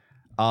 Yeah.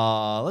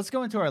 Let's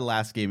go into our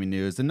last gaming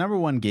news. The number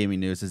one gaming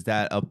news is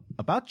that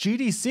about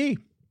GDC,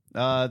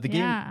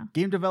 the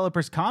Game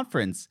Developers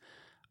Conference,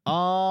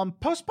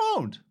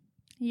 postponed.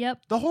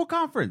 Yep. The whole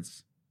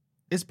conference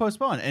is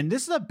postponed. And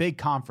this is a big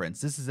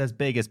conference. This is as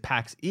big as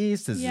PAX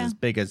East. This is as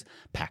big as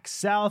PAX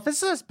South.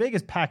 This is as big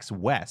as PAX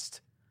West.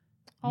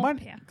 All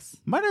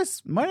PAX. Might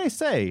I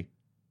say,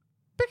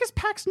 big as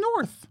PAX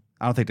North.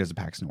 I don't think there's a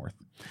PAX North.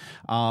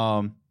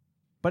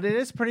 But it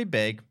is pretty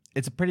big.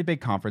 It's a pretty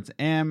big conference.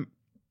 And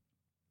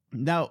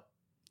now,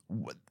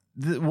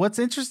 what's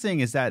interesting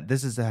is that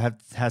this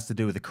has to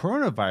do with the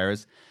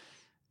coronavirus.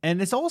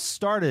 And it's all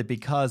started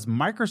because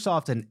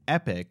Microsoft and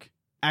Epic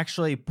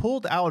actually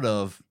pulled out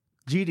of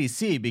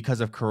GDC because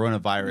of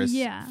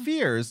coronavirus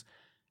fears.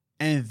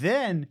 And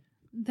then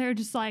they're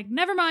just like,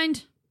 never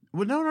mind.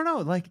 Well, no.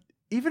 Like,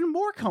 even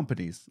more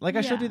companies. Like,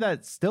 I showed you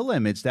that still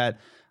image that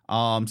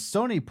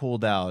Sony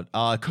pulled out.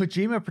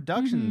 Kojima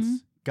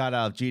Productions got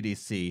out of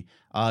GDC.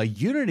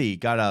 Unity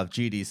got out of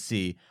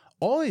GDC.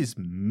 All these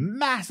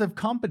massive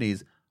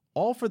companies,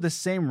 all for the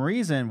same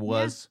reason,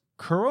 was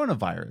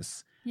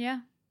coronavirus. Yeah.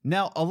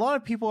 Now, a lot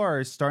of people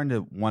are starting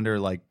to wonder,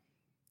 like,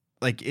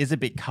 is it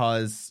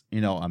because,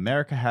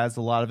 America has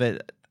a lot of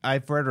it?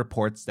 I've read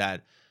reports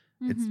that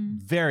it's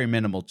very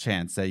minimal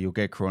chance that you'll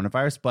get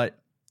coronavirus, but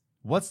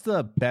what's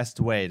the best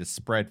way to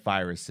spread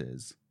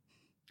viruses?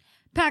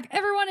 Pack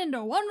everyone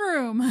into one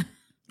room.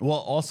 Well,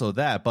 also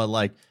that, but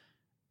like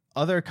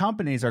other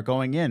companies are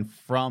going in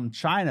from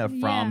China,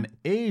 from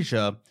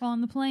Asia.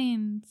 On the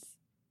planes.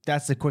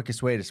 that's the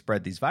quickest way to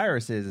spread these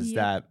viruses is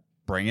that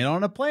bring it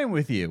on a plane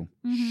with you,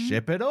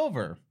 ship it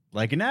over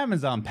like an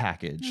Amazon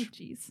package. Oh,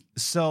 jeez.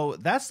 So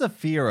that's the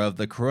fear of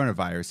the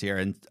coronavirus here.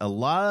 And a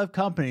lot of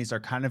companies are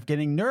kind of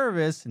getting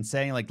nervous and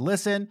saying, like,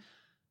 listen,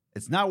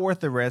 it's not worth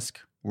the risk.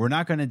 We're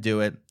not going to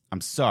do it.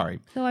 I'm sorry.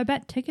 Though I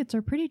bet tickets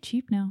are pretty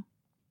cheap now.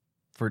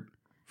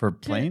 For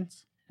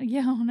planes?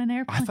 Yeah, on an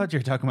airplane. I thought you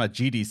were talking about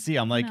GDC.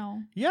 I'm like,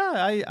 No.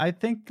 yeah, I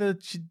think the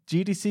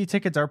GDC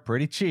tickets are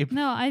pretty cheap.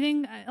 No, I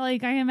think,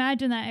 like, I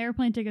imagine that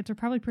airplane tickets are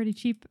probably pretty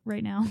cheap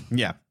right now.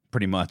 Yeah,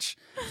 pretty much.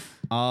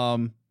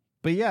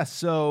 But yeah,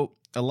 so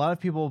a lot of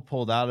people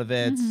pulled out of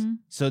it.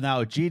 So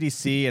now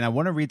GDC, and I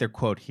want to read their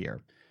quote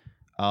here.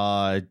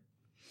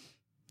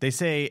 They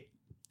say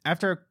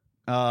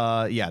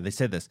they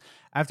say this.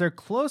 After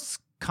close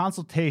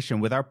consultation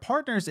with our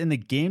partners in the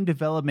game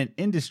development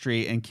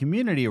industry and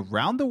community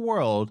around the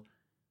world,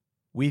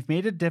 we've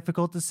made a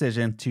difficult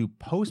decision to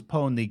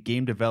postpone the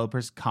Game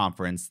Developers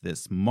Conference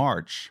this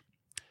March.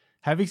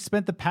 Having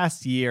spent the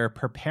past year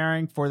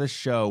preparing for the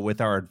show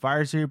with our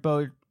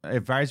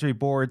advisory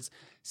boards,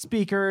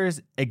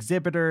 speakers,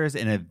 exhibitors,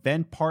 and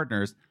event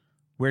partners,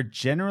 we're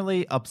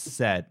generally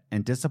upset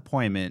and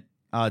disappointed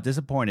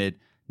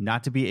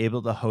not to be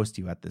able to host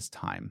you at this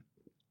time.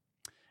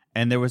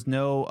 And there was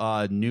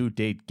no new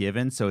date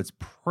given, so it's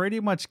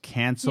pretty much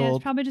canceled. Yeah,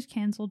 it's probably just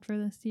canceled for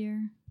this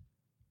year.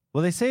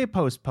 Well, they say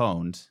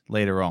postponed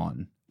later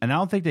on, and I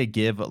don't think they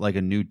give like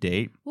a new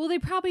date. Well, they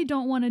probably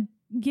don't want to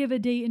give a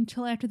date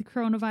until after the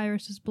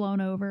coronavirus is blown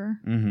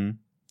over. Mm-hmm.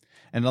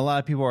 And a lot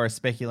of people are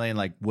speculating,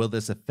 like, will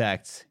this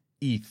affect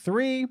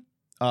E3?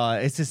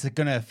 Is this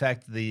going to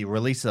affect the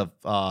release of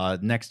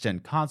next-gen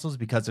consoles?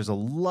 Because there's a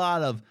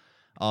lot of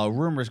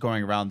rumors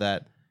going around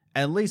that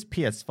at least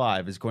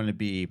PS5 is going to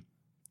be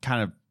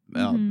kind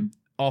of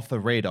off the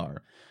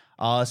radar.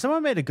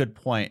 Someone made a good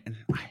point, and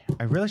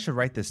I really should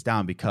write this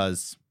down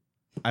because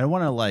I don't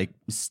want to like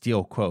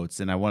steal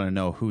quotes and I want to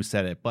know who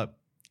said it, but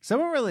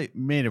someone really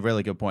made a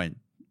really good point.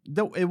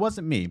 Though it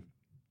wasn't me,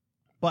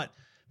 but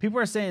people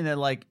are saying that,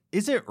 like,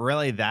 is it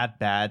really that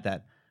bad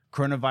that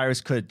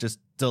coronavirus could just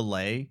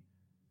delay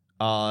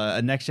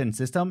a next-gen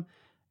system?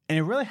 And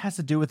it really has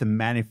to do with the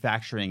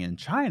manufacturing in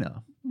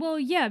China. Well,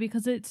 yeah,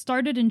 because it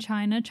started in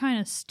China.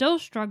 China's still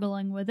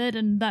struggling with it,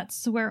 and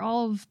that's where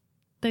all of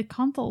the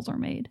consoles are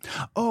made.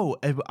 Oh,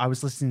 I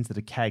was listening to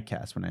the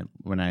CADcast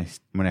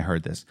when I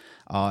heard this,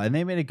 and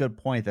they made a good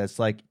point. That's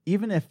like,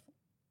 even if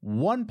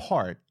one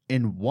part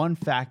in one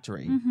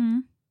factory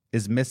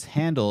is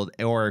mishandled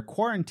or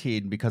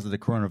quarantined because of the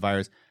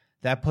coronavirus,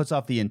 that puts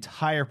off the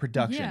entire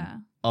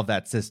production of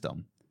that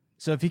system.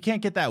 So if you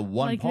can't get that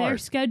one part, their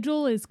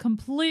schedule is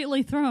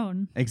completely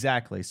thrown.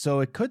 Exactly. So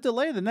it could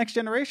delay the next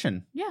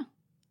generation. Yeah.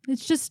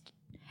 It's just,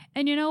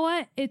 and you know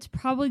what? It's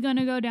probably going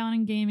to go down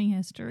in gaming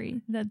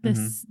history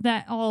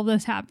that all of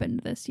this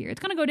happened this year.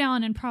 It's going to go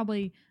down in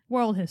probably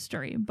world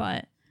history,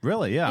 but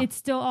really, yeah, it's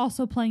still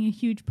also playing a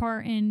huge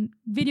part in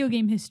video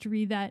game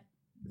history that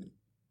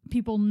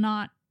people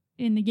not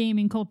in the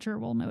gaming culture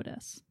will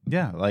notice.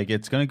 Yeah, like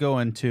it's going to go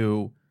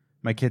into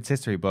my kids'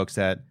 history books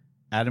that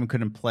Adam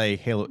couldn't play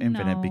Halo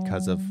Infinite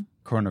because of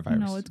coronavirus.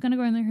 No, it's going to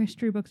go in their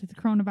history books that the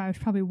coronavirus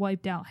probably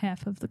wiped out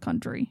half of the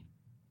country.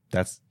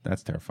 That's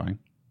terrifying.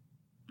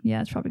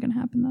 Yeah, it's probably going to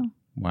happen, though.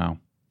 Wow.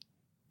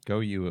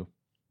 Go you.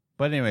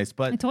 But anyways,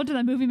 I told you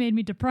that movie made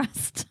me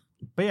depressed.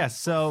 But yeah,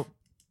 so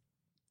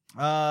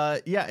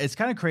it's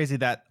kind of crazy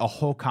that a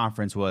whole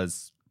conference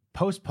was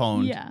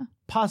postponed,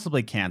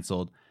 possibly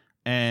canceled,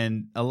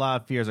 and a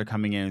lot of fears are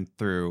coming in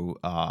through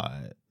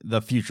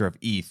the future of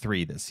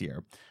E3 this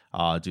year.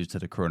 Due to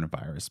the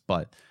coronavirus.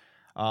 But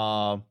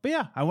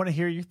yeah, I want to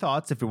hear your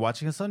thoughts. If you're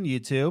watching us on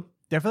YouTube,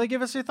 definitely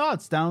give us your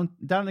thoughts down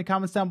in the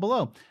comments down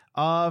below.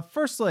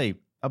 Firstly,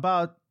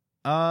 about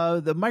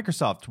the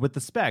Microsoft with the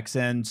specs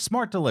and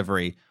smart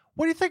delivery.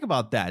 What do you think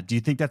about that? Do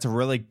you think that's a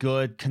really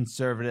good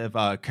consumer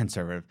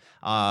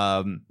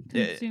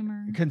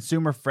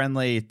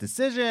friendly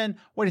decision?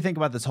 What do you think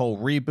about this whole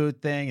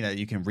reboot thing, that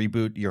you can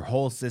reboot your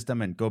whole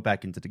system and go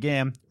back into the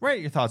game?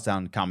 Write your thoughts down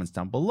in the comments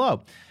down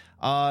below.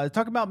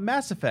 Talk about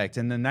Mass Effect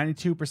and the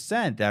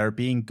 92% that are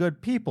being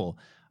good people.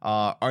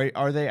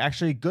 Are they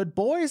actually good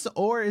boys,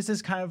 or is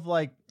this kind of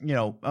like,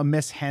 a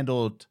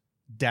mishandled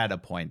data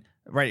point?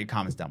 Write your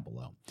comments down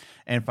below.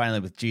 And finally,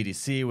 with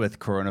GDC, with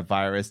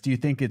coronavirus, do you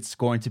think it's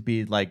going to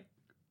be like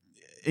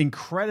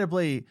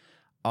incredibly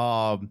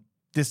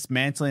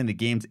dismantling the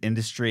games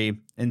industry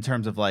in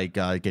terms of like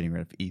getting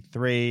rid of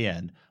E3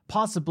 and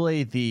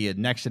possibly the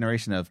next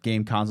generation of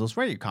game consoles?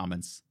 Write your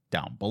comments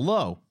down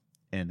below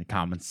in the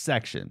comments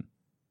section.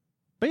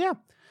 But yeah,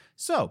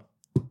 so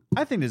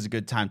I think this is a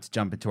good time to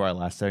jump into our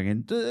last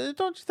segment.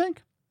 Don't you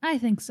think? I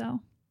think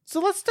so. So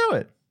let's do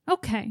it.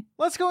 Okay.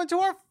 Let's go into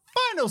our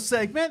final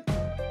segment.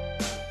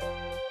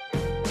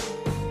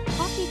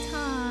 Coffee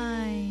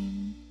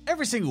time.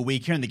 Every single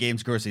week here in the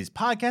Games Groceries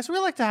podcast, we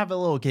like to have a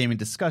little gaming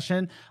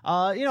discussion,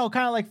 kind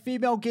of like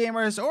female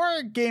gamers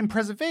or game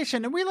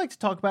preservation, and we like to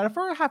talk about it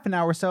for half an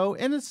hour or so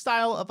in the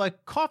style of a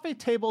coffee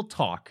table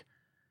talk.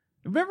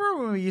 Remember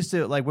when we used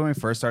to, like when we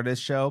first started this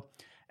show,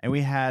 and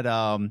we had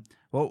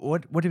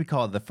what do we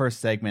call it? The first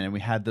segment, and we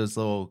had those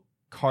little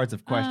cards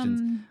of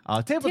questions.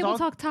 Table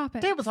talk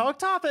topics. Table talk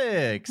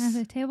topics. I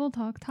said table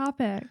talk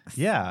topics.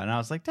 Yeah, and I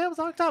was like, table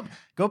talk topics.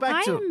 Go back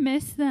I to.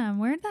 miss them.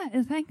 Where did that?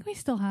 I think we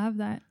still have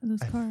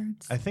those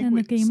cards. I think in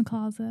we the game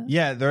closet.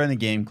 Yeah, they're in the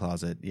game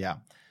closet. Yeah.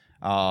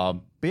 But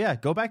yeah,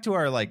 go back to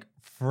our like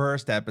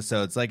first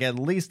episodes, like at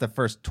least the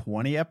first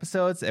 20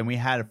 episodes, and we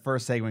had a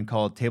first segment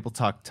called Table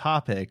Talk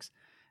Topics,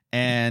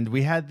 and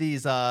we had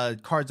these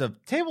cards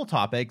of table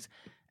topics,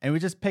 and we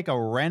just pick a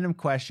random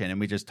question and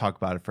we just talk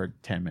about it for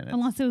 10 minutes.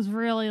 Unless it was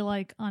really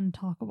like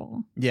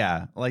untalkable.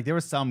 Yeah, like there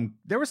was some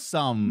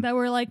that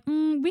were like,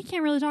 we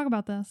can't really talk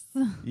about this.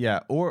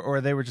 Yeah,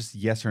 or they were just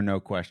yes or no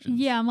questions.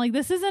 Yeah, I'm like,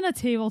 this isn't a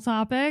table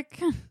topic.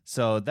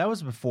 So that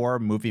was before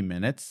Movie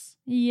Minutes.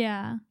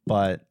 Yeah.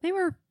 But they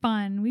were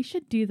fun. We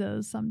should do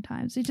those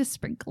sometimes. We just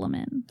sprinkle them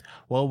in.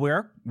 Well,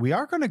 we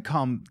are going to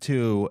come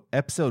to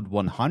episode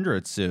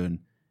 100 soon,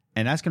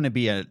 and that's going to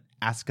be a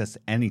Ask Us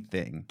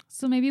Anything.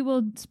 So maybe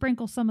we'll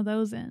sprinkle some of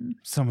those in.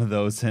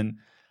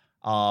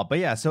 But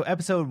yeah, so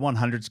episode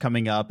 100 is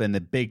coming up, and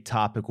the big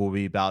topic will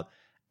be about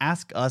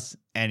Ask Us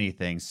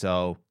Anything.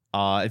 So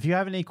if you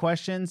have any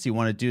questions, you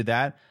want to do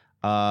that,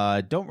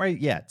 don't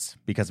write yet,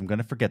 because I'm going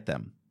to forget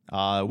them.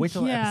 Wait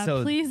till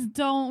episode. Please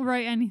don't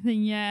write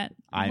anything yet.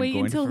 Wait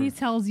until he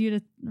tells you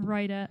to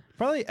write it.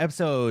 Probably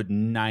episode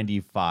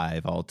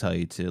 95. I'll tell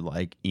you to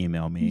like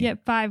email me. You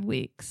get 5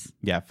 weeks.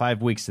 Yeah,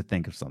 5 weeks to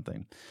think of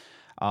something.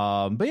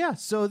 But yeah,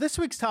 so this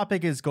week's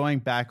topic is going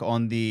back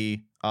on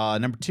the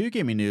number 2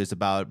 gaming news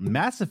about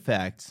Mass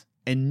Effect,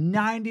 and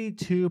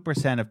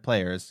 92% of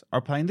players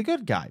are playing the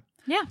good guy.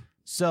 Yeah.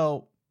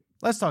 So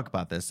let's talk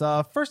about this.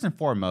 First and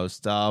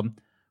foremost,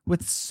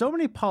 with so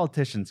many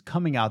politicians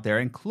coming out there,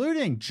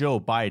 including Joe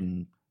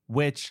Biden,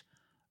 which,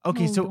 so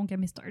don't get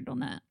me started on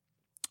that.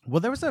 Well,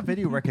 there was a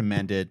video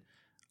recommended.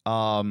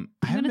 I'm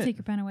going to take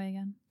your pen away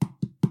again.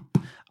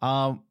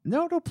 No,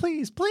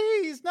 please,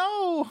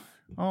 no.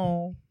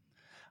 Oh.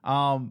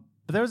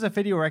 But there was a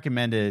video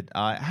recommended.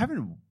 I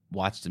haven't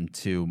watched him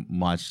too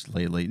much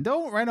lately.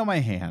 Don't write on my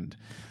hand.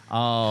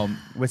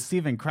 With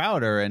Steven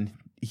Crowder, and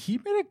he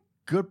made a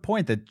good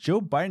point that Joe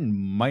Biden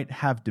might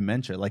have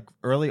dementia, like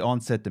early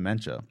onset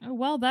dementia.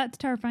 Well, that's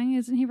terrifying.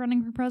 Isn't he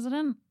running for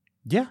president?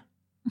 Yeah.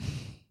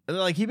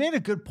 Like, he made a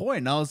good point.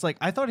 And I was like,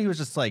 I thought he was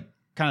just like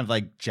kind of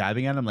like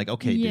jabbing at him, like,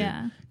 okay,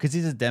 yeah, dude, because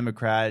he's a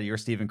Democrat, you're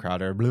Steven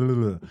Crowder, blah, blah,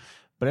 blah.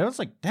 But I was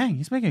like, dang,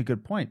 he's making a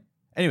good point.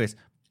 Anyways.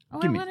 I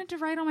wanted to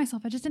write on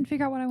myself. I just didn't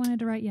figure out what I wanted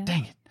to write yet.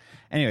 Dang it.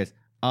 Anyways,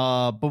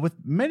 but with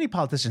many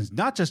politicians,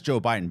 not just Joe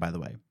Biden, by the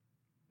way,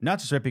 not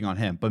just ripping on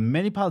him, but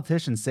many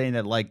politicians saying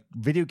that like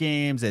video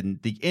games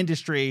and the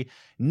industry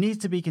needs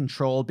to be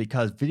controlled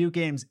because video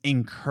games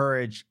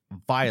encourage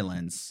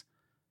violence.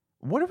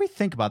 What do we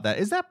think about that?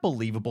 Is that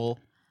believable?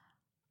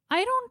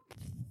 I don't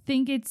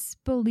think it's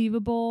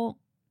believable.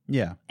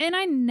 Yeah. And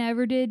I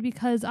never did,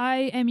 because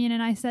I mean,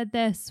 and I said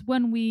this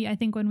when we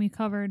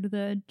covered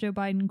the Joe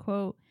Biden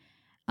quote,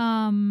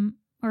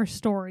 or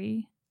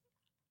story.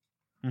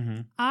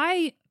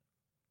 Mm-hmm.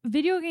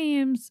 Video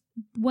games,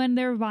 when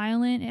they're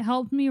violent, it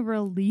helped me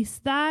release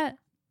that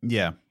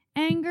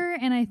anger.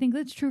 And I think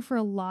that's true for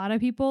a lot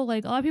of people.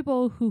 Like, a lot of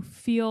people who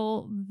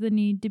feel the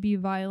need to be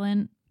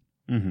violent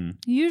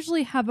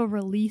usually have a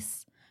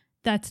release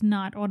that's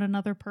not on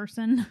another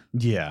person.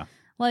 Yeah.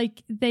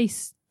 Like, they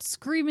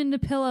scream into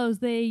pillows,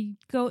 they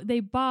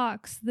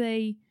box,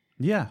 they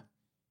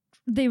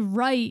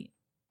write.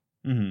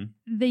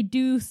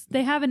 Mm-hmm.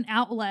 They have an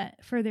outlet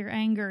for their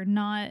anger,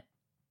 not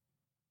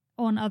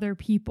on other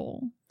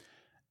people.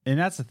 And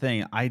that's the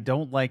thing. I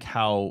don't like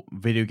how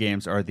video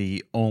games are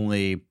the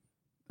only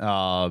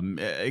kind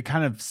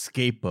of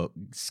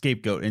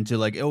scapegoat into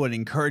like, oh, it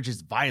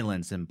encourages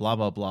violence and blah,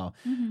 blah, blah.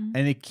 Mm-hmm.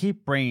 And they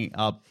keep bringing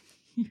up.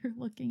 You're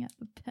looking at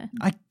the pen.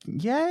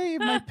 Yay,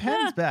 my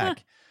pen's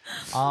back.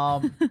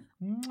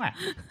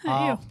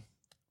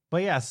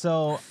 But yeah,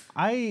 so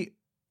I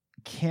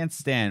can't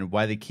stand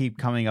why they keep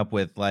coming up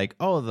with like,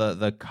 oh,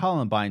 the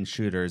Columbine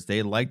shooters,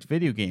 they liked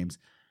video games.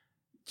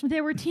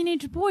 They were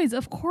teenage boys.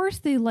 Of course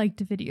they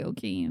liked video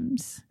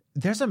games.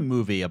 There's a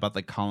movie about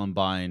the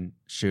Columbine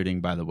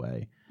shooting, by the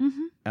way.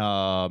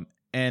 Mm-hmm.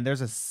 And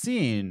there's a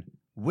scene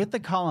with the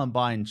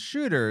Columbine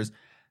shooters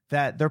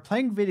that they're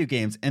playing video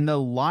games, and the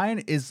line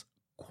is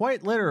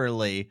quite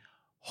literally,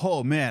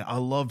 oh man, I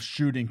love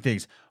shooting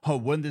things. Oh,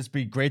 wouldn't this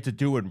be great to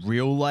do in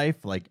real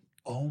life? Like,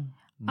 oh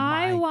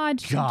my I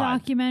watched God. a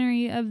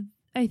documentary of,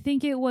 I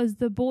think it was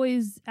the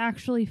boys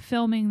actually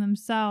filming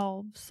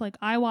themselves. Like,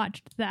 I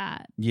watched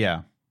that.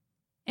 Yeah.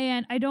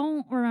 And I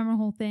don't remember the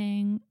whole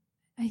thing.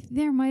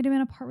 There might have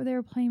been a part where they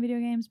were playing video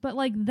games, but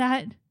like,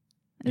 that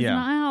is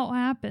not how it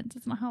happens.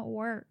 It's not how it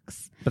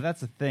works. But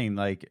that's the thing.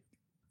 Like,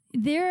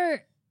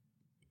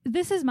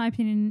 this is my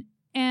opinion,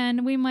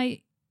 and we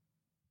might.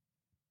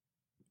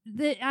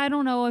 I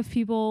don't know if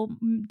people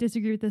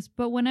disagree with this,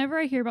 but whenever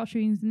I hear about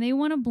shootings and they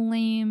want to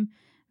blame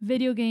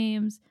video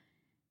games,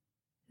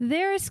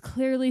 there is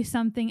clearly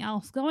something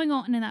else going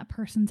on in that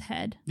person's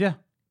head. Yeah.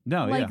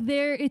 No, like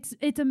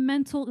it's a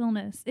mental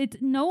illness. It's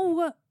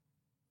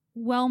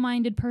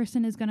well-minded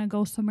person is going to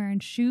go somewhere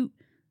and shoot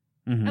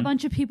a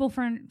bunch of people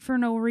for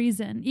no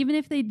reason, even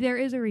if there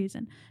is a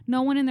reason.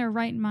 No one in their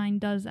right mind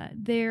does that.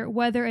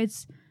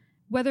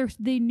 Whether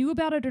they knew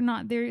about it or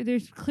not,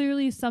 there's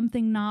clearly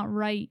something not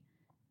right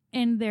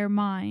in their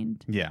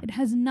mind. Yeah. It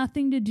has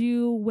nothing to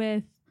do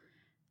with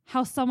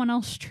how someone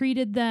else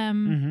treated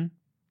them.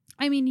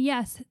 I mean,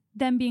 yes,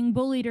 them being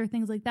bullied or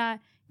things like that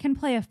can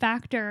play a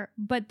factor,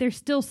 but there's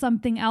still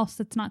something else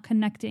that's not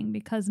connecting,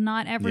 because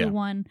not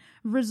everyone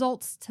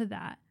resorts to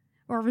that.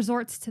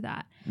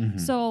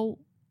 So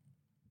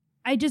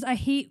I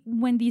hate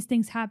when these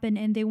things happen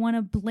and they want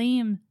to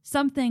blame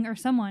something or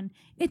someone.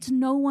 It's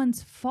no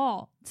one's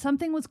fault.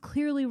 Something was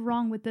clearly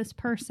wrong with this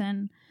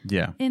person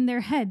in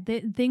their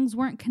head. Things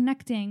weren't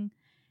connecting.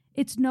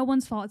 It's no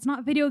one's fault. It's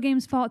not video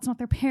games' fault. It's not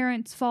their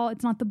parents' fault.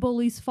 It's not the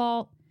bully's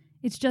fault.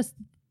 It's just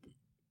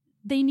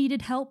they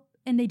needed help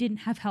and they didn't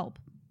have help.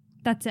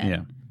 That's it.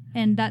 Yeah.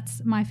 And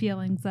that's my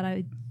feelings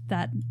And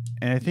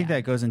I think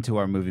that goes into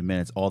our movie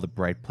minutes, all the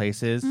bright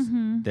places.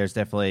 There's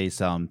definitely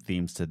some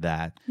themes to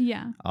that.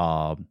 Yeah.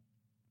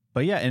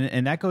 But yeah,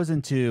 and that goes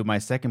into my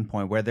second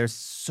point, where there's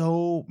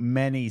so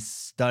many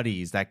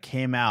studies that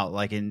came out,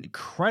 like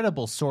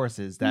incredible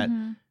sources, that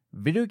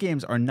video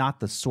games are not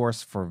the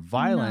source for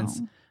violence.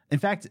 No. In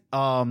fact,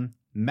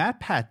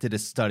 MatPat did a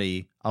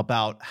study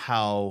about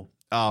how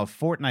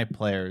Fortnite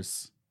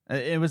players,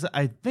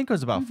 I think it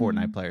was about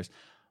Fortnite players,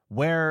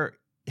 where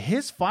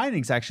his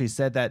findings actually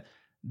said that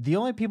the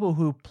only people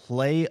who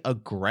play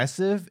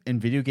aggressive in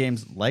video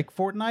games like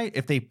Fortnite,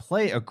 if they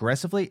play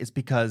aggressively, it's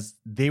because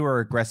they were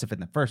aggressive in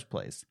the first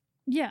place.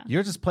 Yeah.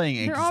 You're just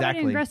playing They're already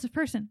an aggressive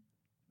person.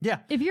 Yeah.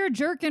 If you're a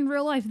jerk in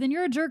real life, then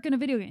you're a jerk in a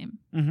video game.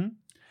 And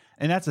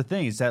that's the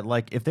thing, is that,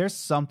 like, if there's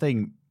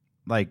something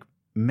like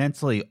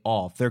mentally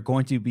off, they're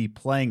going to be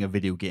playing a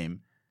video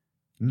game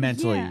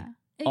mentally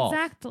off.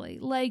 Exactly.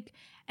 Like,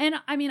 and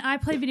I mean, I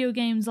play video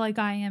games like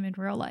I am in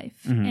real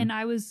life. And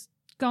I was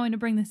going to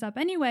bring this up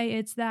anyway.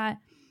 It's that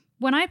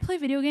when I play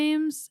video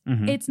games,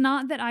 it's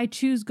not that I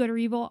choose good or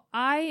evil.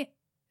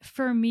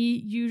 For me,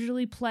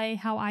 usually play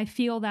how I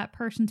feel that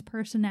person's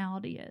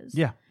personality is.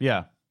 Yeah.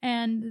 Yeah.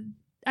 And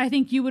I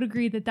think you would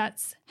agree that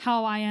that's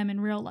how I am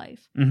in real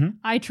life.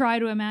 I try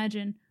to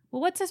imagine,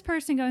 well, what's this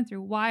person going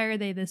through? Why are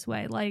they this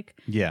way? Like,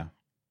 yeah.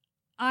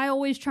 I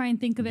always try and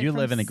think of it. You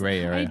live in a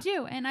gray area. I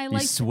do. And I you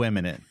swim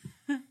in it.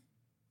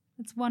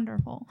 It's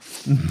wonderful.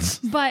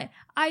 But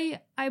I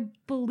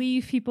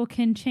believe people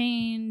can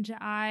change.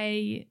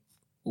 I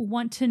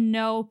want to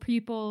know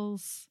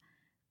people's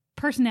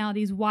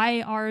personalities.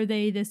 Why are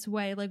they this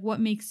way? Like,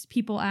 what makes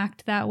people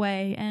act that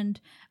way? And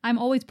I'm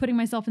always putting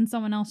myself in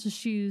someone else's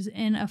shoes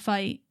in a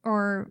fight,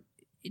 or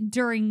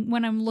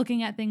when I'm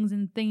looking at things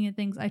and thinking of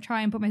things, I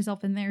try and put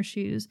myself in their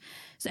shoes.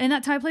 And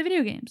that's how I play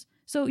video games.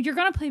 So you're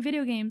going to play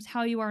video games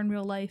how you are in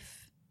real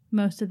life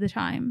most of the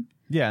time.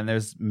 Yeah, and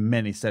there's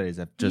many studies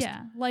that just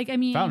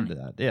found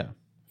that. Yeah.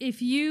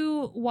 If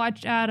you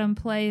watched Adam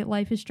play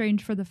Life is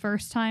Strange for the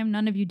first time,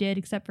 none of you did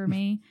except for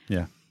me.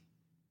 Yeah.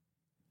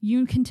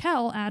 You can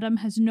tell Adam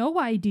has no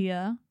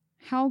idea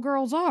how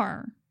girls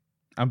are.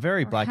 I'm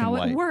very black and white.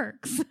 How it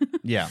works.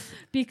 Yeah.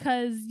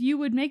 Because you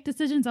would make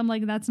decisions. I'm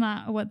like, that's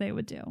not what they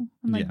would do.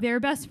 I'm like, they're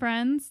best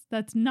friends.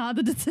 That's not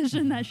the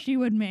decision that she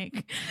would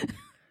make.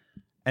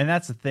 And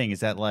that's the thing,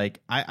 is that, like,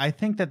 I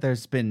think that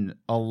there's been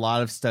a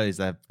lot of studies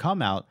that have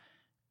come out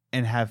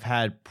and have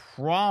had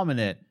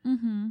prominent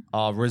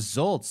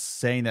results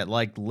saying that,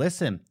 like,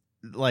 listen,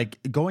 like,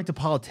 going to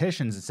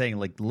politicians and saying,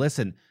 like,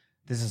 listen,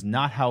 this is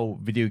not how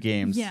video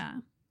games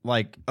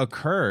like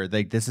occur.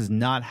 Like, this is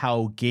not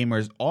how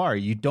gamers are.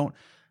 You don't,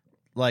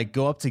 like,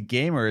 go up to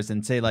gamers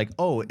and say, like,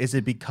 oh, is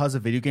it because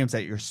of video games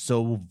that you're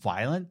so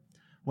violent?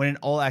 When in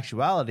all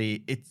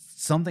actuality, it's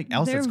something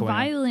else that's going on.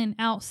 They're violent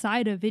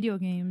outside of video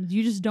games.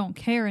 You just don't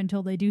care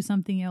until they do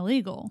something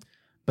illegal.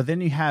 But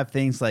then you have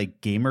things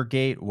like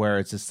Gamergate, where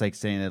it's just like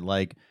saying that,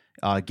 like,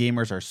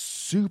 gamers are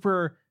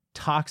super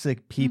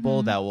toxic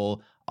people that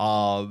will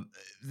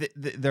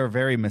they're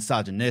very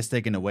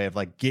misogynistic in a way of,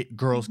 like,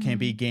 girls can't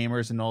be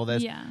gamers and all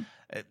this. Yeah.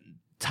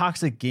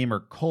 Toxic gamer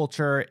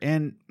culture.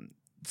 And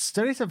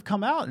studies have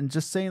come out and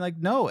just saying, like,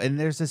 no. And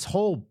there's this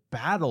whole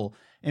battle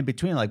in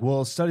between, like,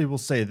 well, a study will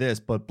say this,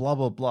 but blah,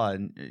 blah, blah,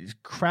 and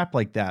crap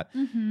like that.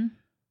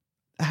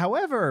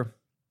 However,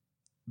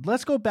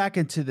 let's go back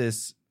into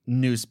this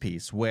news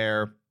piece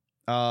where,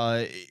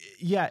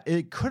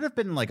 it could have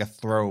been like a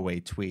throwaway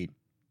tweet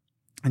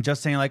and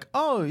just saying, like,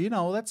 oh,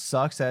 that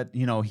sucks that,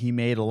 he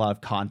made a lot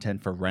of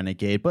content for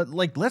Renegade. But,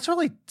 like, let's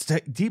really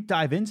deep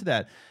dive into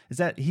that. Is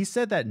that he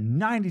said that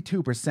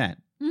 92%.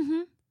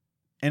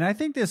 And I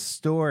think this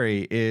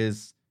story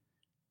is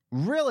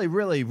really,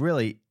 really,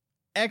 really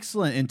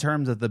excellent in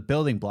terms of the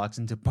building blocks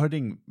into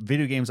putting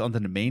video games onto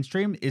the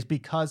mainstream, is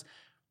because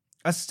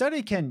a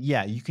study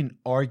you can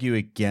argue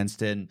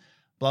against it and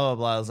blah, blah,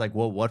 blah. It's like,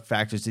 well, what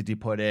factors did you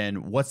put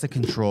in? What's the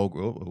control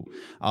group?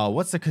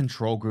 What's the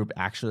control group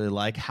actually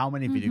like? How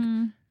many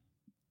video...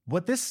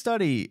 What this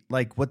study,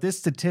 like, what this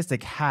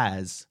statistic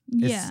has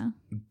is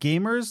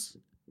gamers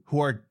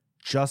who are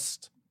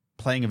just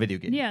playing a video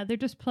game. Yeah, they're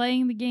just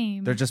playing the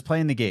game. They're just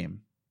playing the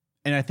game.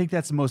 And I think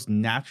that's the most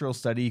natural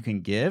study you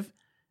can give.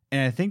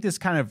 And I think this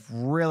kind of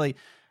really,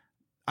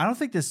 I don't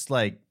think this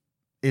like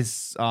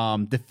is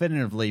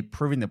definitively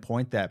proving the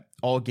point that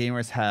all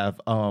gamers have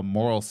a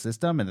moral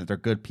system and that they're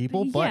good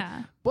people.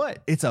 Yeah.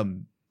 But it's a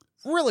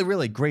really,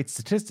 really great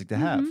statistic to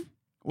have.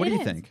 What do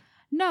you think?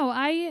 No,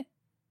 I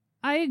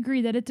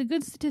agree that it's a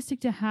good statistic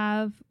to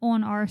have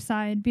on our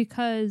side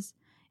because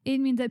it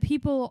means that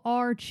people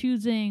are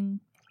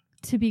choosing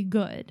to be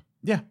good.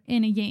 Yeah.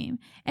 In a game.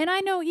 And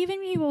I know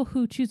even people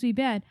who choose to be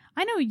bad,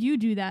 I know you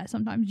do that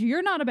sometimes.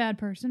 You're not a bad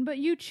person, but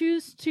you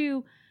choose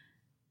to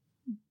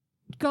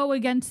go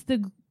against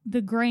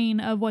the grain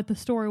of what the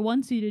story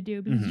wants you to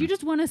do because you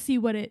just want to see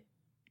what it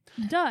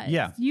does.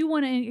 Yeah. You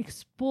want to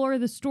explore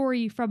the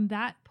story from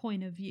that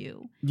point of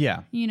view.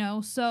 Yeah. You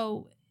know,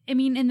 so I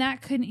mean, and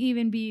that couldn't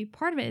even be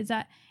part of it, is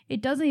that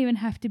it doesn't even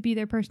have to be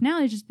their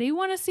personality. It's just they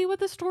want to see what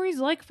the story's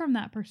like from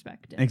that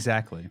perspective.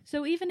 Exactly.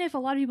 So even if a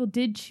lot of people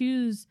did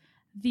choose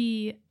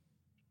the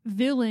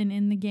villain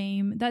in the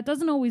game, that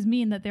doesn't always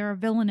mean that they're a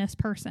villainous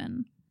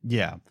person.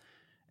 Yeah.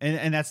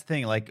 And that's the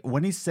thing. Like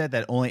when he said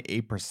that only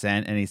 8%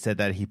 and he said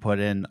that he put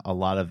in a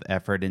lot of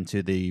effort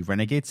into the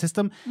Renegade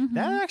system,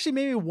 that actually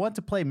made me want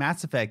to play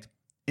Mass Effect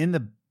in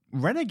the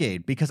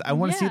Renegade because I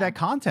want to see that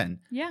content.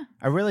 Yeah.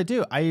 I really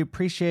do. I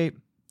appreciate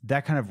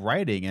that kind of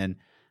writing, and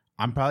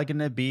I'm probably going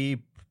to be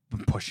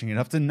pushing it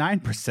up to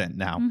 9%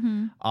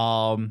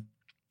 now.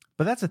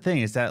 But that's the thing,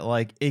 is that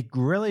like it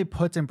really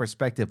puts in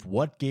perspective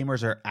what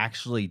gamers are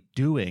actually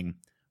doing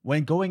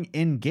when going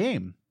in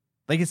game.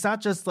 Like it's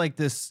not just like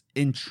this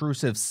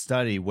intrusive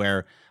study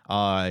where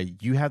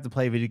you have to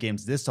play video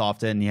games this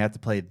often, you have to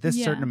play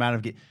this certain amount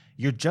of games.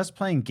 You're just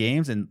playing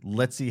games, and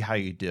let's see how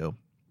you do.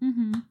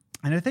 And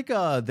I think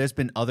there's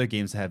been other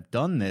games that have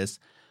done this.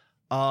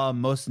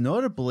 Most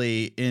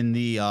notably in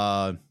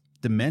the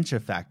Dementia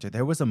Factor,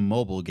 there was a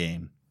mobile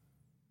game.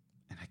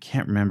 I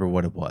can't remember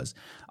what it was,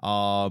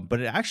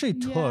 but it actually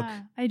took.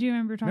 Yeah, I do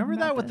remember talking. Remember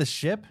about that with the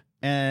ship,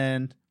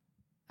 and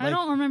I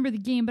don't remember the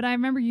game, but I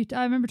remember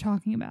I remember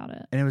talking about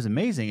it, and it was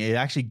amazing. It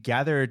actually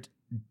gathered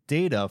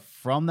data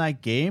from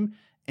that game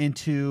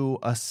into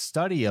a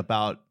study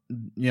about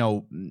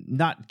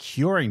not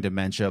curing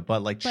dementia,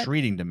 but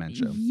treating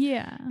dementia.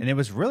 Yeah, and it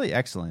was really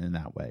excellent in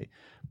that way.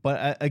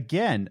 But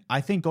again,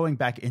 I think going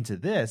back into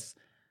this,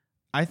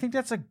 I think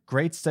that's a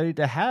great study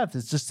to have.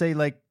 Is just say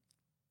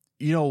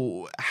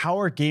how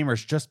are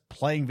gamers just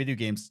playing video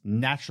games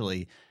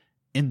naturally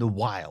in the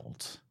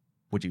wild,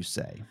 would you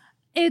say?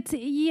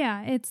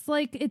 It's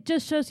like it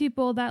just shows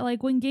people that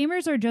like when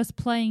gamers are just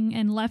playing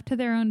and left to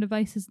their own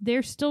devices,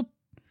 they're still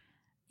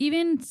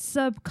even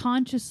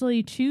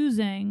subconsciously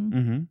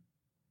choosing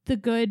the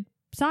good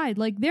side.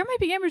 Like there might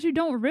be gamers who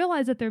don't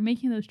realize that they're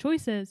making those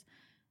choices,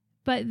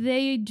 but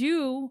they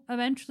do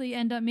eventually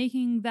end up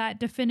making that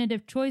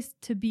definitive choice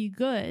to be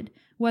good,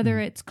 whether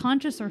it's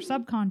conscious or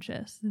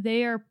subconscious.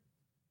 They are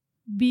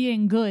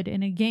being good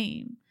in a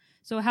game.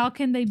 So how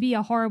can they be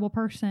a horrible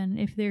person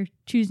if they're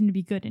choosing to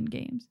be good in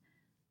games?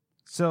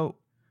 So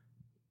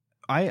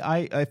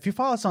I if you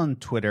follow us on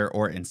Twitter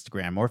or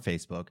Instagram or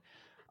Facebook,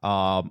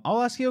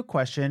 I'll ask you a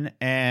question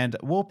and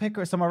we'll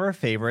pick some of our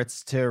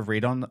favorites to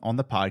read on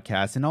the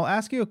podcast, and I'll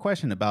ask you a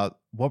question about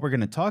what we're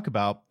going to talk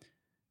about,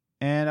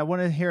 and I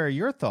want to hear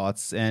your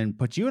thoughts and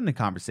put you in the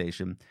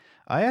conversation.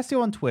 I asked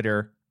you on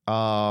Twitter,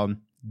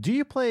 do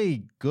you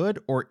play good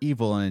or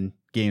evil in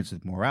games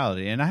with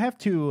morality? And I have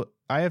two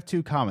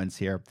comments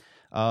here.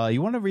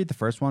 You want to read the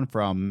first one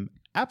from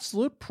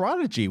Absolute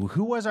Prodigy,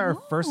 who was our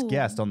first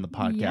guest on the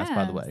podcast,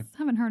 by the way. I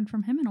haven't heard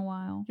from him in a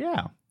while.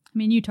 Yeah. I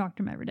mean, you talk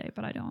to him every day,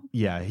 but I don't.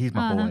 Yeah, he's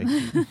my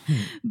boy.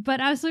 But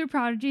Absolute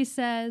Prodigy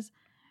says,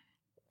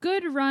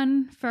 good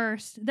run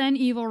first, then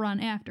evil run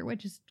after,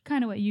 which is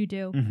kind of what you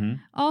do.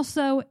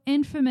 Also,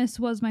 Infamous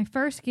was my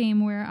first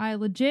game where I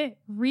legit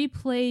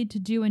replayed to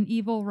do an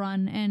evil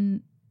run,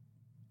 and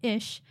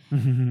it's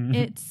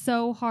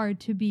so hard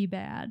to be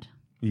bad.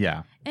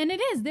 Yeah. And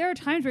it is. There are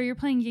times where you're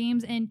playing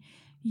games and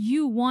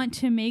you want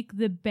to make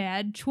the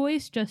bad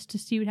choice just to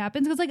see what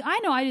happens. Because, I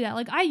know I do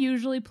that. I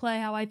usually play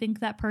how I think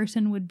that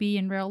person would be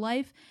in real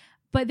life.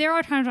 But there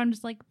are times where I'm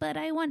just like, but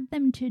I want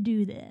them to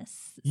do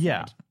this.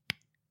 Yeah.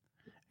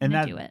 And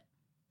I do it.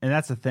 And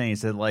that's the thing,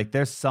 is that,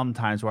 there's some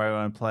times where I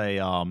want to play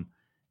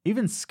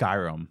even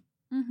Skyrim.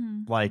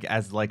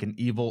 As an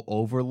evil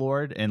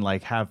overlord and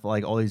have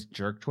all these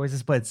jerk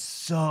choices, but it's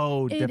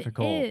so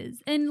difficult. It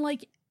is. And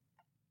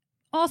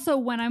also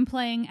when I'm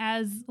playing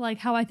as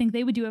how I think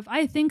they would do, if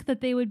I think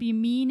that they would be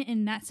mean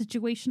in that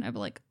situation, I'd be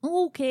like,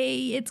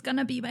 okay, it's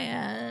gonna be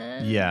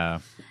bad. Yeah.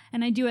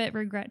 And I do it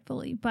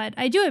regretfully, but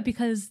I do it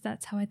because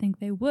that's how I think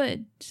they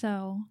would.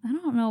 So I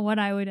don't know what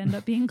I would end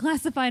up being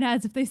classified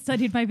as if they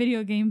studied my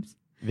video games.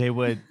 They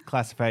would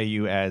classify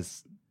you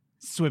as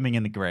swimming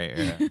in the gray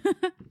area.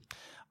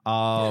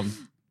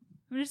 I'm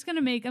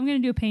gonna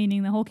do a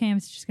painting. The whole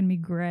canvas is just gonna be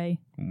gray.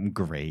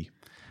 Gray.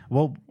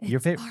 Well,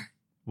 your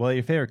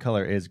favorite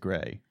color is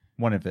gray.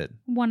 One of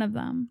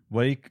them.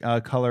 What do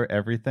you color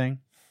everything?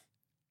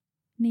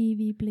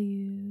 Navy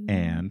blue.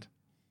 And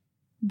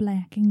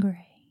Black and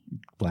gray.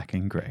 Black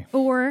and gray.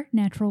 Or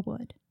natural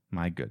wood.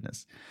 My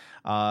goodness.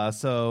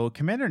 So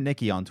Commander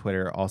Nikki on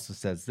Twitter also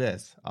says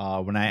this.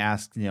 When I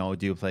asked, do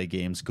you play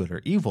games good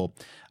or evil?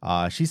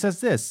 She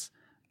says this.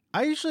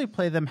 I usually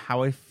play them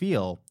how I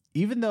feel,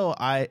 even though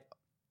my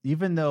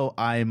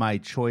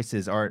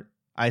choices are,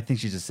 I think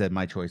she just said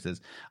my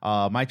choices.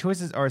 My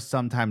choices are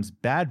sometimes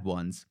bad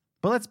ones,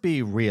 but let's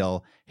be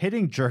real.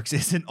 Hitting jerks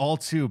isn't all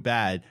too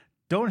bad.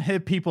 Don't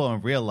hit people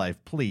in real life,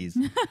 please.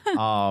 There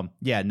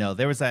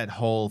was that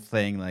whole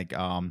thing. Like,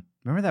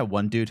 remember that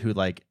one dude who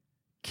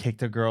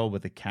kicked a girl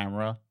with a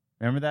camera?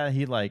 Remember that?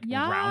 He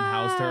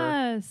roundhoused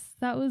her. Yes,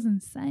 that was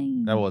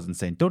insane. That was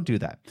insane. Don't do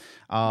that.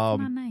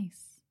 Not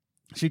nice.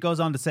 She goes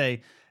on to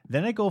say,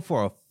 then I go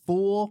for a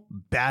full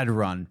bad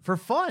run for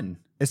fun,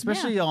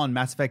 especially on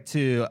Mass Effect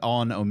 2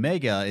 on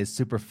Omega is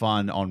super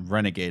fun on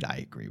Renegade. I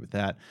agree with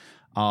that.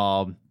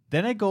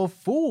 Then I go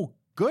full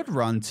good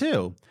run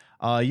too.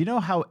 You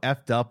know how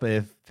effed up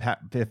if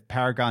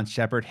Paragon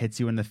Shepard hits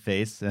you in the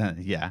face?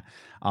 Yeah.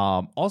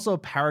 Also,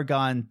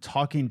 Paragon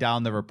talking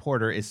down the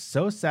reporter is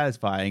so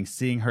satisfying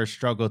seeing her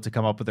struggle to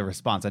come up with a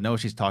response. I know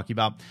what she's talking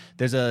about.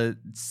 There's a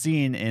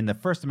scene in the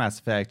first Mass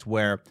Effect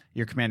where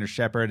your Commander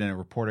Shepard and a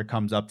reporter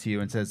comes up to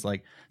you and says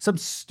some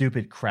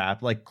stupid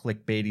crap,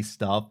 clickbaity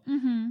stuff.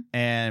 Mm-hmm.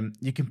 And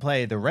you can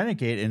play the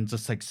Renegade and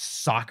just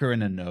sock her in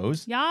the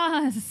nose.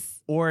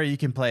 Yes. Or you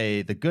can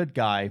play the good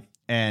guy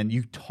and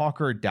you talk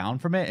her down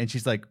from it, and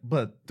she's like,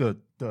 but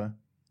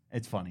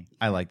it's funny.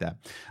 I like that.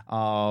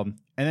 And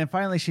then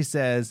finally she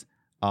says,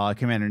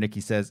 Commander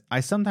Nikki says, I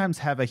sometimes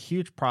have a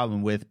huge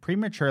problem with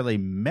prematurely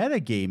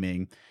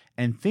metagaming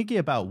and thinking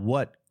about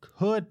what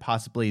could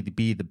possibly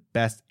be the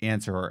best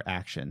answer or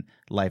action.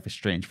 Life is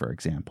Strange, for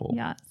example.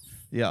 Yes.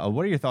 Yeah.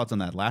 What are your thoughts on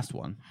that last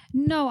one?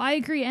 No, I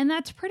agree. And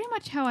that's pretty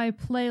much how I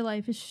play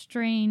Life is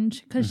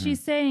Strange, because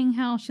she's saying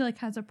how she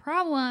has a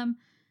problem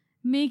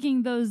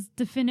making those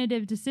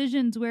definitive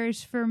decisions,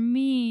 whereas for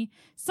me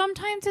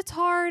sometimes it's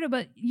hard,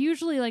 but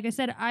usually, like I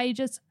said, I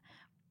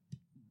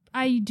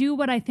do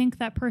what I think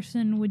that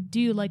person would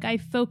do. I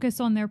focus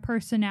on their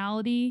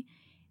personality,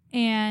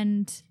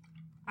 and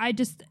I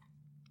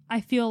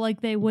feel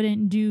like they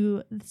wouldn't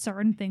do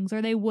certain things,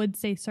 or they would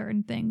say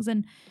certain things.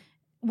 And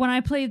when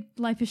I played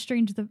Life is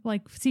Strange,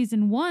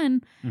 season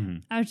 1,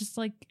 I was just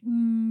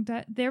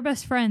that they're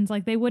best friends.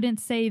 They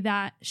wouldn't say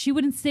that. She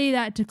wouldn't say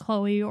that to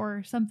Chloe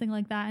or something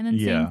like that. And then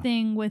same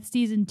thing with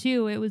season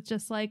 2. It was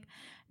just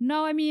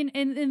no, I mean,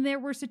 and there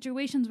were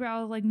situations where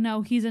I was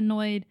no, he's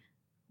annoyed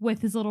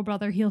with his little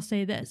brother. He'll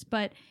say this.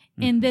 But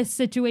in this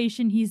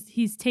situation,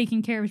 he's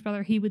taking care of his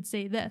brother. He would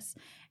say this.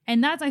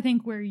 And that's, I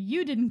think, where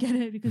you didn't get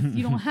it, because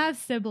you don't have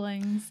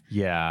siblings.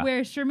 Yeah.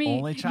 Whereas for me,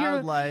 only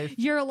child life.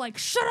 You're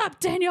shut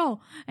up,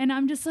 Daniel. And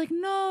I'm just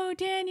no,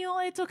 Daniel,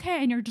 it's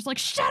okay. And you're just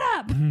shut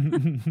up.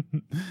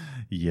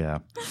 Yeah.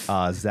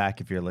 Zach,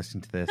 if you're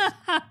listening to this,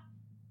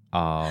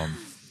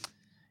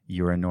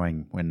 you were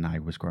annoying when I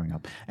was growing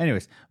up.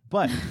 Anyways,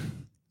 but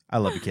I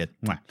love you, kid.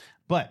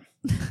 But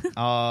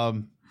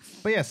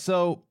yeah,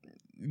 so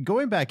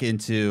going back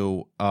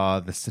into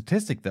the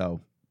statistic, though,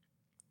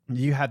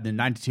 you have the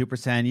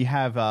 92%. You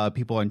have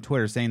people on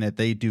Twitter saying that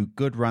they do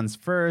good runs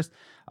first.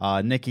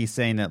 Nikki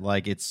saying that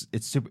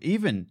it's super.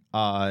 Even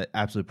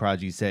Absolute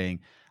Prodigy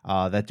saying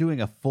that doing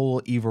a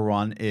full evil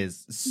run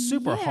is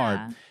super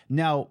hard.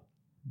 Now,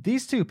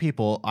 these two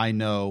people I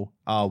know,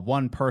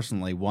 one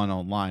personally, one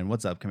online.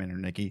 What's up, Commander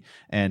Nikki?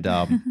 And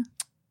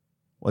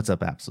what's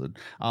up, Absolute?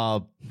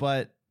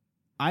 But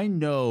I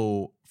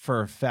know for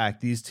a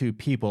fact these two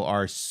people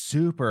are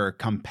super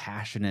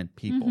compassionate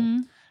people.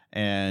 Mm-hmm.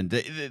 And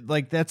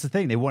that's the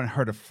thing, they wouldn't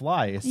hurt a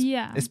fly.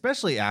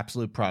 Especially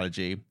Absolute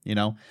Prodigy. He's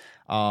one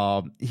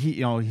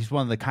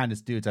of the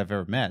kindest dudes I've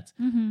ever met.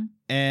 Mm-hmm.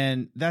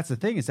 And that's the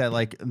thing, is that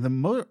the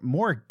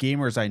more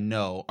gamers I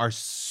know are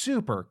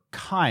super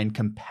kind,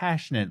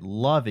 compassionate,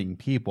 loving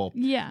people.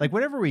 Yeah.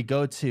 Whenever we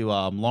go to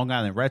Long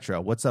Island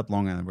Retro, what's up,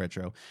 Long Island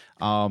Retro?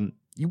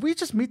 We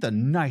just meet the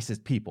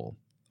nicest people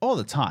all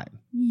the time.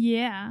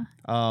 Yeah.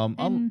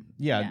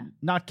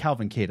 Not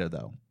Calvin Cato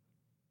though.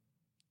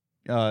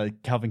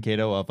 Calvin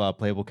Cato of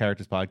Playable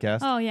Characters Podcast.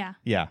 Oh, yeah.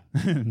 Yeah.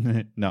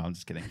 No, I'm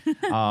just kidding.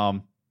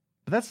 But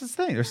that's the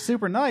thing. They're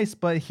super nice.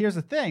 But here's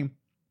the thing.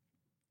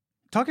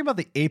 Talking about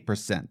the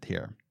 8%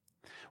 here.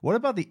 What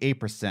about the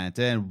 8%?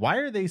 And why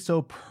are they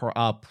so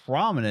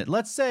prominent?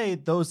 Let's say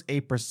those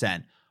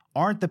 8%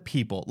 aren't the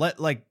people.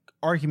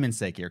 Argument's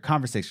sake here.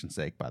 Conversation's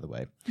sake, by the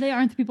way. They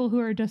aren't the people who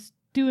are just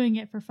doing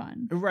it for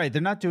fun. Right.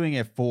 They're not doing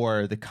it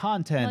for the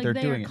content. They're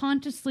doing it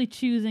consciously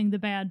choosing the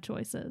bad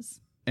choices.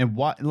 And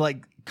what,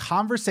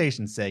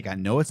 conversation's sake, I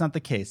know it's not the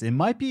case. It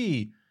might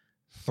be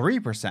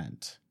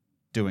 3%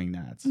 doing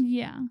that.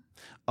 Yeah.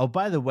 Oh,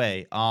 by the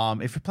way,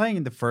 if you're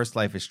playing the first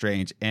Life is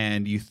Strange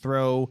and you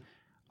throw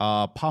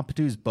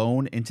Pompidou's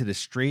bone into the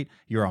street,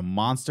 you're a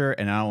monster,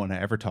 and I don't want to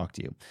ever talk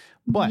to you.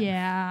 But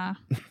yeah,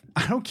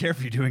 I don't care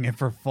if you're doing it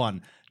for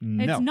fun.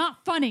 No. It's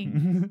not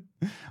funny.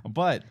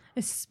 But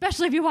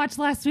especially if you watched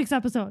last week's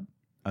episode.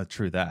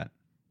 True that.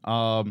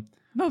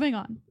 Moving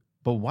on.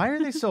 But why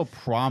are they so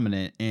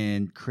prominent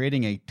in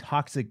creating a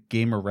toxic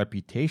gamer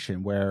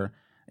reputation where,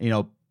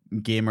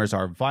 gamers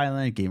are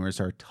violent, gamers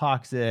are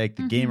toxic,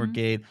 the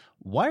Gamergate?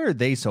 Why are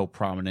they so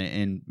prominent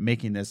in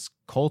making this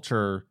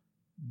culture,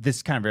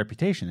 this kind of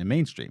reputation in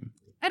mainstream?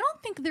 I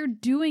don't think they're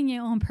doing it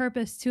on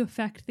purpose to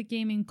affect the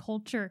gaming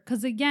culture.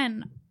 Because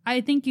again,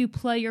 I think you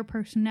play your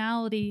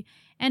personality.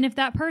 And if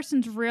that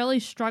person's really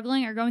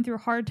struggling or going through a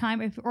hard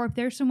time, or if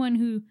there's someone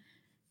who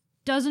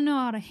doesn't know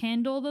how to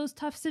handle those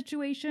tough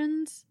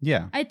situations,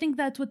 Yeah. I think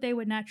that's what they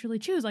would naturally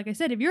choose. Like I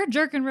said, if you're a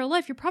jerk in real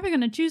life, you're probably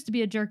going to choose to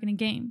be a jerk in a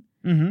game.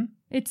 Mm-hmm.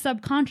 It's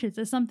subconscious.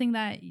 It's something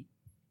that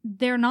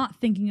they're not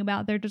thinking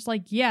about. They're just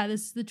like, yeah,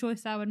 this is the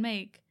choice I would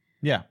make.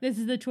 Yeah. This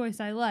is the choice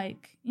I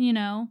like,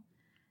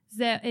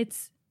 that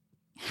it's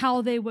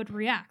how they would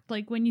react.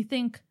 Like when you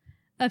think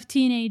of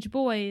teenage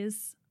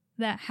boys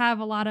that have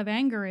a lot of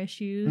anger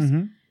issues,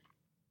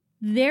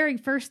 their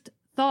first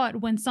thought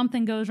when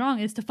something goes wrong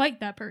is to fight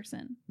that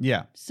person.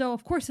 Yeah. So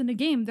of course in a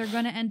game, they're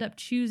going to end up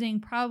choosing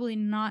probably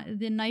not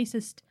the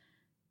nicest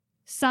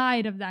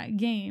side of that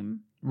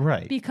game.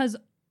 Right. Because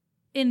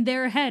in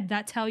their head,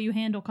 that's how you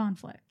handle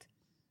conflict.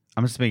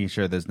 I'm just making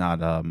sure there's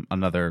not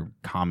another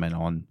comment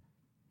on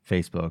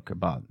Facebook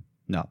about,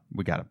 no,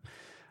 we got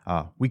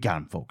him. We got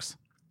him, folks.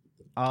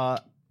 I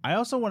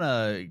also want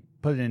to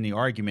put in the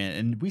argument,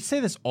 and we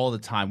say this all the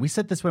time. We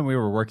said this when we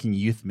were working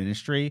youth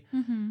ministry,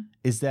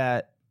 is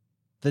that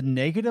the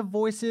negative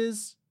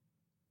voices,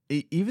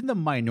 even the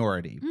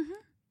minority,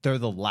 they're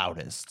the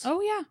loudest.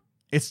 Oh, yeah.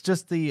 It's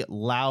just the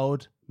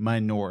loud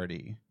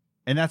minority.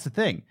 And that's the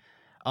thing.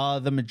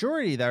 The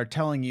majority that are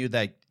telling you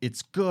that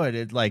it's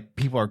good, like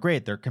people are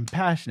great, they're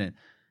compassionate.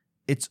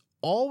 It's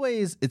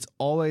always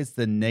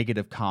the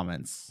negative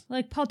comments.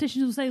 Like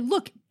politicians will say,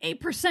 look,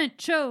 8%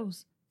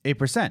 chose.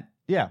 8%.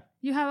 Yeah.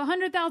 You have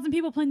 100,000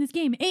 people playing this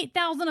game.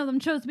 8,000 of them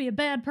chose to be a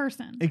bad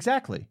person.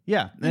 Exactly.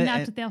 Yeah. And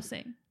that's what they'll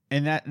say.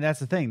 And that's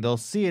the thing. They'll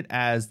see it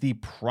as the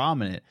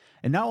prominent.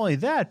 And not only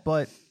that,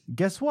 but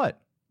guess what?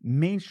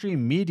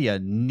 Mainstream media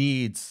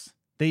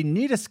they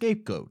need a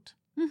scapegoat.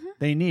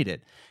 They need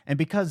it. And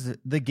because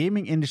the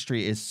gaming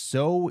industry is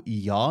so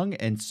young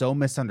and so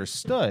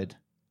misunderstood,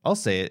 I'll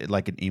say it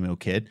like an emo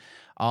kid.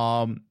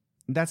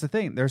 That's the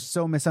thing. They're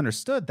so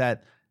misunderstood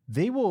that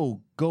they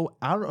will go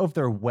out of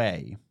their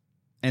way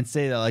and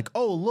say that, like,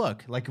 oh,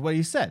 look, like what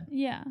you said.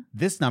 Yeah.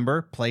 This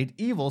number played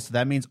evil, so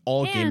that means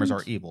all gamers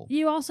are evil.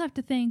 You also have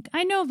to think,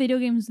 I know video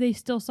games, they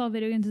still saw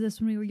video games as this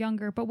when we were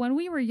younger, but when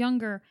we were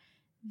younger,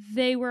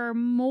 they were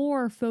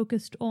more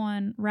focused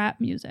on rap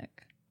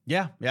music.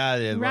 Yeah.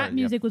 Rap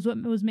music was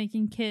what was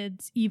making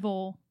kids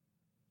evil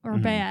or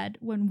bad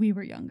when we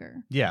were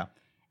younger. Yeah.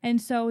 And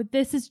so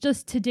this is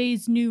just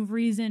today's new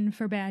reason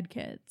for bad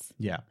kids.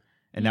 Yeah.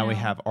 And now we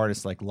have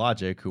artists like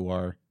Logic who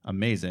are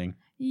amazing.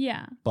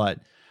 Yeah. But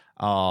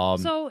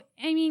so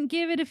I mean,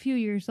 give it a few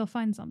years, they'll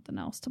find something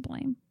else to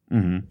blame.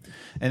 And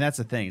that's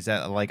the thing, is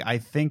that like I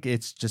think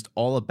it's just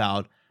all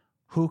about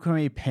who can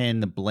we pin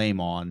the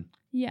blame on.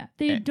 Yeah.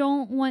 They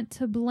don't want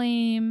to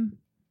blame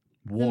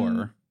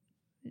war.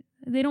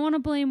 They don't want to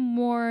blame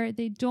war.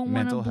 They don't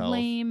want to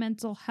blame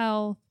mental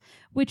health,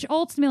 which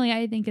ultimately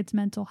I think it's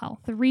mental health.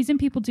 The reason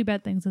people do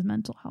bad things is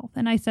mental health.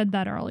 And I said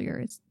that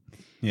earlier.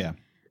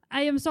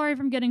 I am sorry if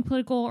I'm getting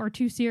political or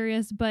too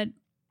serious, but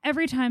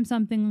every time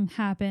something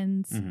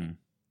happens,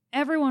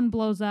 everyone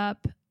blows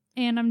up.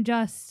 And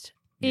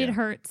it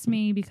hurts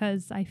me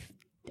because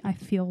I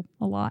feel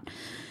a lot.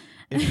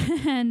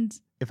 And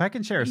if I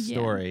can share a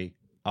story,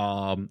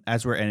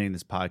 as we're ending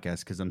this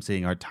podcast, because I'm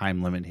seeing our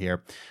time limit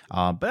here.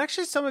 But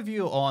actually, some of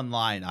you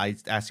online, I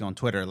asked you on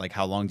Twitter, like,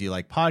 how long do you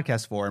like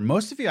podcasts for? And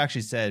most of you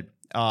actually said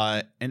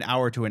an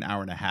hour to an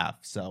hour and a half.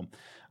 So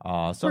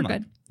we're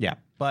good. Yeah.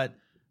 But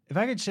if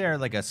I could share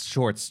like a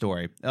short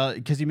story,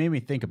 because you made me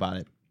think about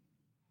it.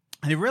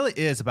 And it really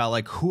is about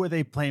like who are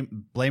they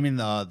blaming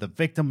the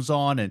victims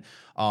on, and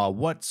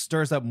what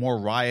stirs up more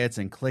riots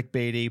and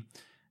clickbaity.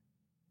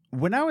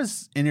 When I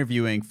was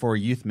interviewing for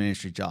youth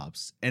ministry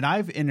jobs, and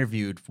I've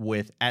interviewed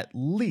with at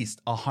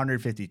least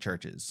 150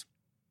 churches,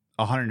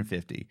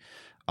 150.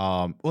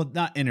 Well,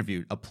 not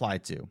interviewed,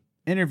 applied to.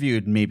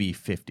 Interviewed maybe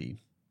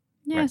 50.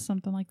 Yeah, right?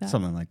 something like that.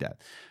 Something like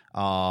that.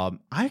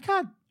 I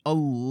got a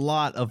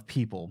lot of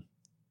people,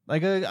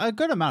 like a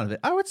good amount of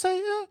it. I would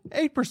say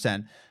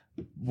 8%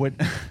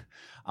 would.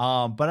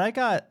 But I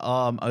got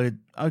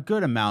a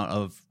good amount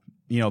of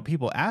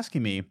people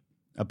asking me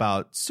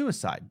about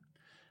suicide.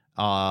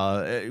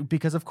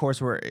 Because of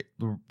course we're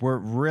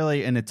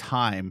really in a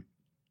time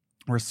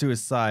where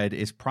suicide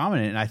is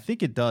prominent, and I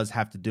think it does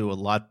have to do a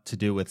lot to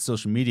do with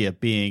social media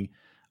being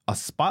a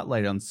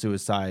spotlight on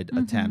suicide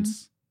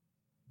attempts,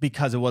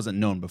 because it wasn't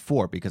known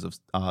before because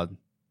of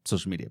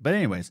social media. But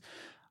anyways,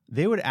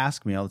 they would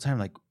ask me all the time,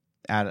 like,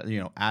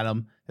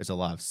 Adam, there's a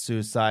lot of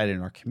suicide in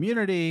our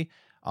community.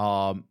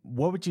 What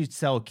would you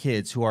tell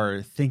kids who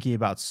are thinking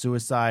about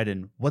suicide,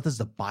 and what does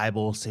the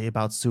Bible say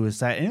about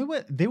suicide?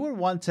 And they would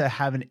want to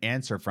have an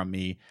answer from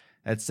me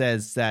that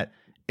says that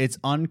it's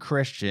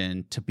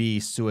unchristian to be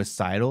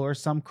suicidal or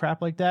some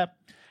crap like that.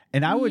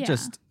 And I would Yeah.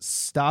 just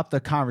stop the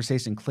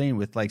conversation clean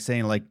with like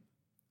saying like,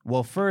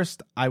 well,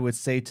 first I would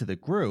say to the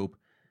group,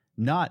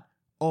 not,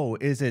 oh,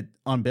 is it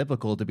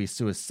unbiblical to be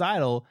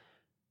suicidal?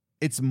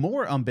 It's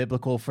more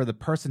unbiblical for the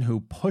person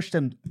who pushed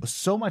them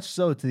so much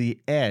so to the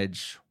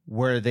edge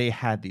where they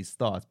had these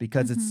thoughts,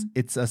 because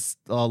it's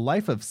a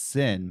life of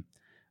sin,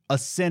 a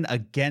sin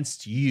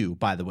against you,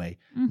 by the way,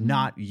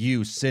 not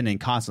you sinning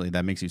constantly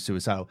that makes you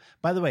suicidal.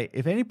 By the way,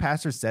 if any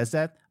pastor says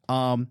that,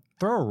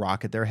 throw a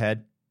rock at their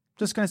head.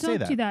 Just going to say Don't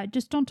that. do that.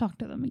 Just don't talk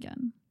to them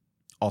again.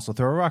 Also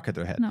throw a rock at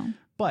their head. No.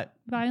 But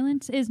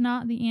Violence is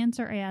not the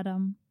answer,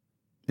 Adam.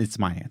 it's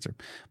my answer.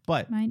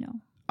 But I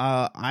know.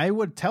 I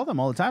would tell them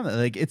all the time that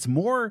like it's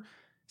more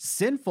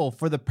sinful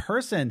for the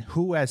person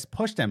who has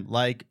pushed them.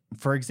 Like,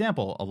 for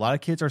example, a lot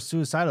of kids are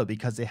suicidal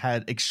because they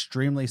had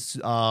extremely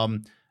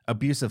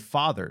abusive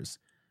fathers.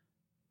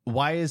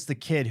 Why is the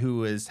kid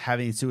who is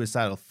having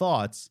suicidal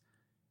thoughts,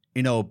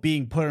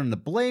 being put on the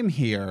blame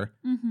here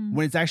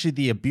when it's actually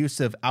the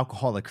abusive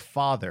alcoholic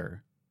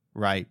father,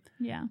 right?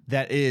 Yeah.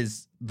 That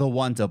is the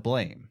one to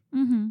blame.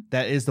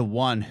 That is the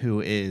one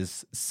who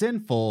is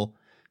sinful,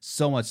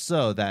 so much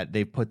so that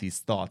they put these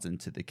thoughts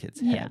into the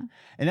kid's head. Yeah.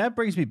 And that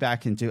brings me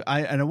back into,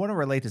 and I want to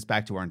relate this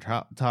back to our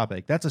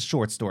topic. That's a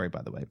short story,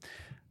 by the way.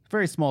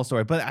 Very small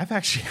story, but I've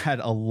actually had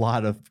a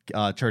lot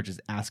of churches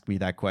ask me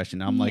that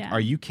question. I'm like, Yeah. are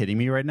you kidding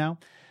me right now?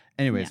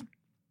 Anyways, Yeah.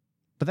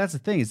 but that's the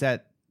thing is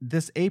that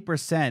this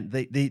 8%,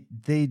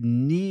 they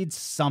need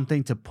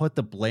something to put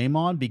the blame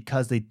on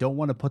because they don't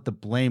want to put the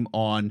blame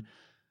on,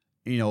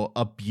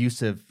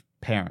 abusive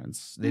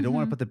parents. They don't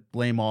want to put the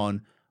blame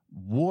on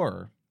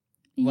war,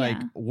 like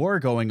Yeah. war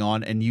going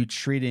on and you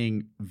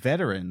treating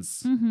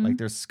veterans like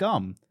they're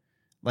scum,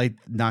 like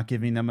not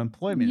giving them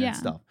employment Yeah. and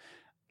stuff.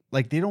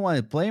 Like they don't want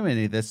to blame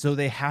any of this, so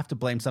they have to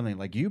blame something.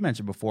 Like you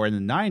mentioned before, in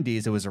the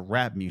 90s, it was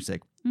rap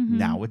music.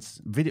 Now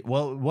it's video.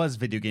 Well, it was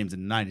video games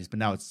in the 90s, but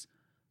now it's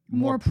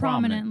more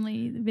prominent.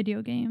 prominently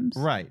video games.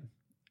 Right.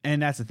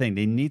 And that's the thing.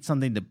 They need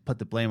something to put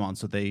the blame on,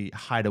 so they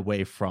hide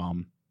away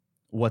from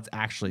what's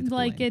actually the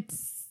Like blame.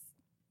 it's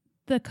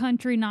the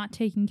country not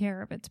taking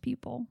care of its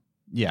people.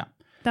 Yeah.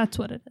 That's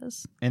what it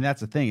is. And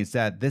that's the thing is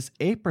that this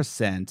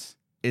 8%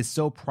 is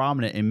so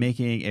prominent in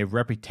making a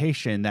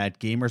reputation that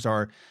gamers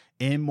are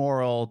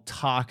immoral,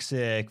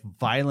 toxic,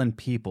 violent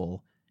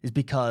people is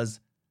because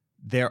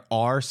there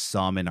are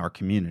some in our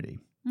community.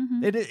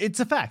 It's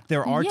a fact.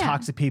 There are Yeah.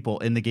 toxic people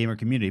in the gamer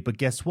community, but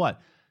guess what?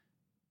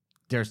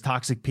 There's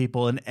toxic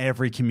people in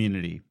every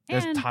community.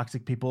 There's And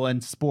toxic people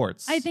in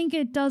sports. I think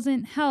it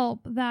doesn't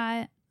help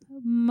that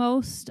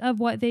most of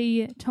what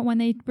when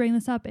they bring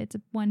this up, it's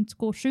when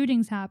school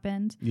shootings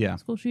happened. Yeah.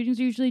 School shootings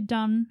are usually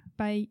done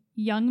by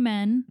young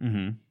men,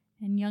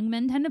 and young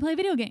men tend to play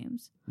video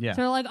games. Yeah.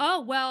 So they're like,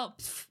 oh, well,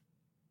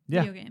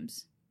 Yeah. video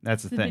games.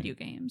 That's the The thing. video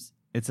games.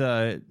 It's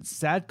a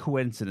sad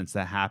coincidence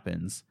that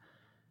happens.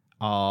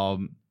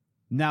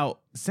 Now,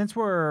 since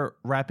we're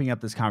wrapping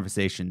up this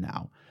conversation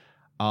now,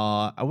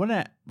 I want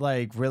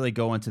to really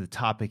go into the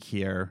topic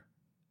here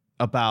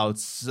about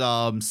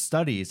some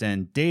studies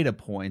and data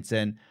points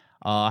and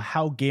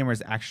how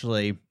gamers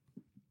actually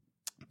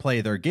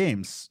play their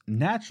games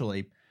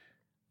naturally.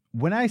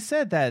 When I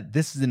said that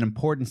this is an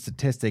important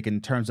statistic in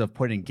terms of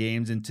putting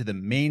games into the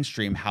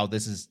mainstream, how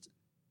this is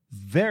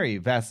very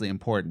vastly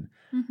important,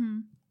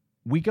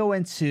 we go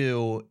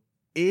into,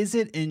 is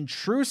it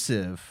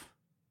intrusive,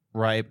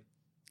 right?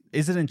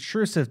 Is it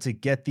intrusive to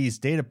get these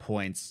data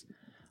points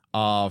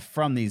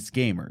from these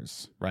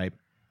gamers, right?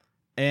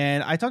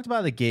 And I talked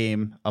about the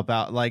game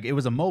about it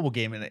was a mobile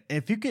game, and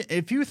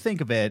if you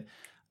think of it,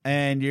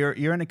 and you're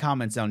in the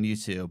comments on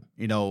YouTube,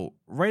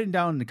 write it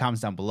down in the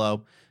comments down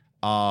below.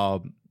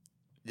 What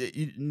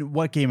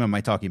game am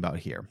I talking about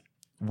here?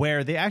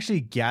 Where they actually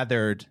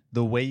gathered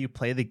the way you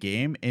play the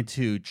game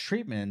into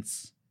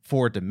treatments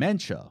for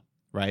dementia,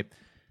 right?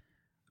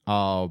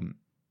 And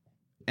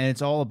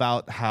it's all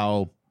about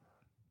how.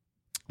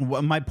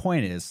 Well, my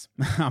point is,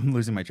 I'm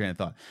losing my train of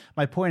thought.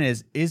 My point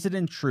is it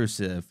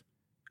intrusive?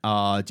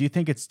 Do you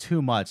think it's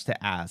too much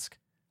to ask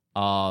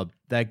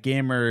that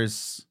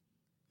gamers,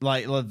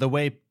 like the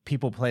way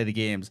people play the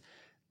games,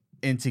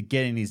 into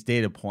getting these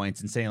data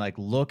points and saying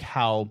look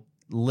how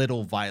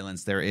little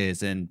violence there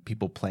is in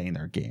people playing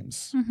their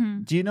games?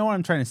 Do you know what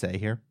I'm trying to say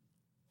here?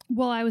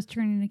 Well, I was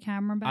turning the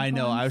camera back. I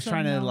know, on, I was so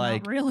trying to, no,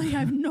 not really. I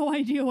have no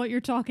idea what you're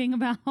talking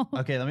about.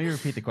 Okay, let me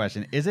repeat the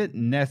question.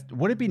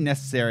 Would it be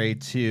necessary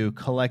to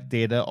collect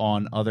data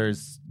on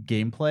others'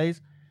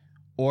 gameplays,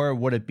 or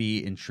would it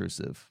be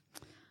intrusive?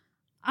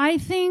 I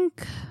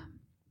think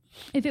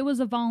if it was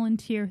a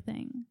volunteer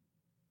thing.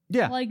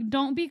 Yeah.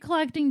 Don't be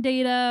collecting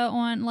data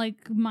on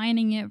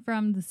mining it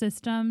from the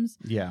systems.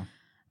 Yeah.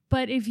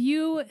 But if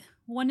you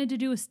wanted to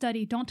do a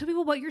study, don't tell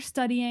people what you're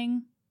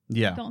studying.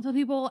 Yeah. Don't tell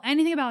people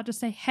anything about it. Just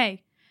say,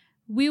 hey,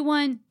 we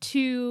want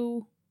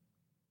to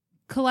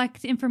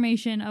collect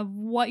information of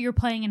what you're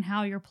playing and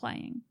how you're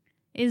playing.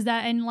 Is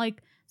that, and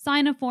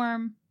sign a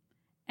form,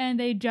 and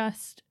they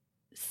just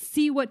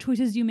see what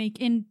choices you make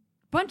in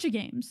a bunch of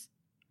games.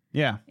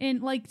 Yeah.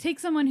 And like take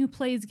someone who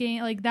plays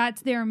game, like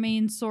that's their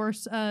main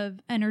source of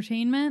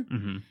entertainment.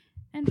 Mm-hmm.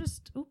 And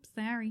just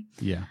sorry.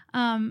 Yeah.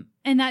 And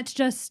that's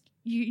just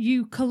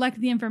you collect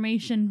the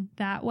information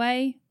that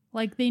way.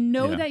 Like they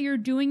know that you're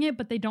doing it,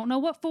 but they don't know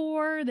what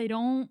for. They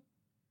don't.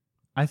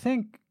 I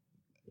think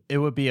it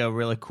would be a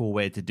really cool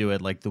way to do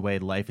it, like the way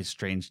Life is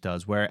Strange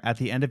does, where at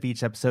the end of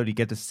each episode you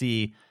get to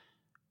see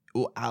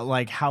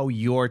like how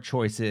your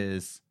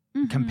choices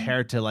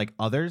compared to like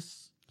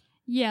others.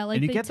 Yeah,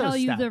 like they tell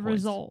you the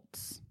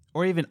results.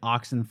 Or even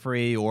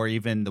Oxenfree or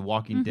even The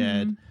Walking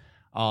Dead.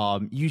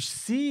 You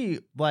see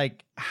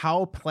like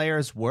how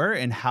players were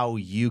and how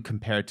you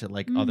compared to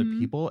like other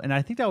people. And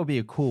I think that would be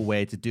a cool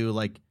way to do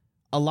like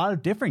a lot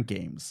of different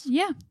games.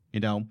 Yeah. You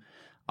know?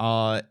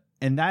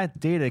 And that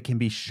data can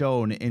be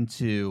shown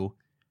into,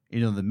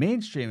 the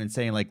mainstream and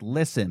saying like,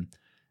 listen,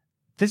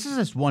 this is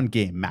just one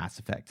game, Mass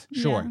Effect.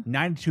 Sure,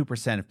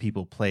 92% of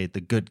people played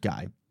the good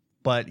guy.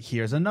 But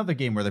here's another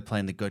game where they're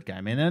playing the good guy,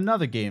 and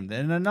another game,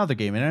 and another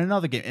game, and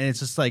another game. And it's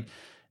just like,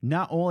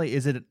 not only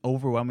is it an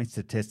overwhelming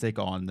statistic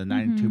on the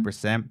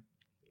 92%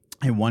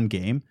 in one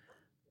game,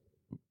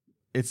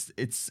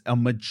 it's a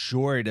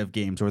majority of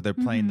games where they're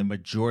playing the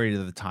majority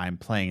of the time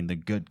playing the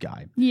good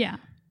guy. Yeah.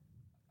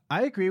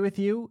 I agree with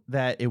you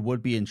that it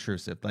would be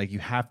intrusive. Like you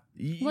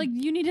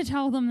need to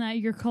tell them that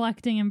you're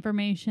collecting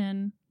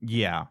information.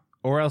 Yeah.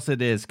 Or else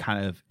it is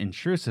kind of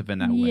intrusive in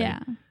that way. Yeah.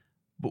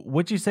 But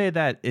would you say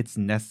that it's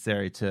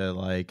necessary to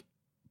like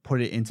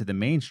put it into the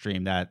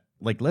mainstream that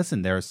like,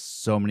 listen, there are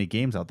so many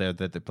games out there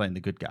that they're playing the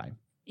good guy?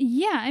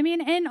 Yeah. I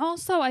mean, and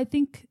also I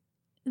think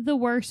the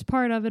worst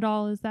part of it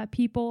all is that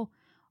people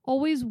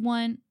always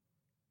want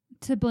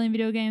to blame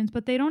video games,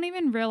 but they don't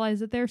even realize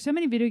that there are so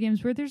many video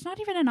games where there's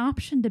not even an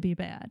option to be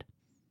bad.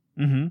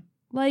 Mm-hmm.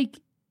 Like,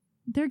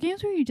 there are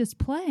games where you just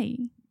play.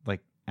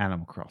 Like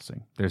Animal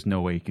Crossing. There's no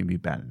way you can be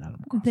bad in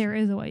Animal Crossing. There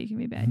is a way you can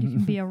be bad. You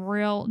can be a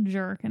real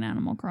jerk in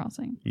Animal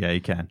Crossing. Yeah,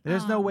 you can.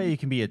 There's no way you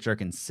can be a jerk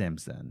in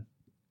Sims then.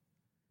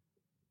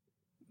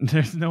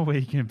 There's no way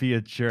you can be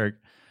a jerk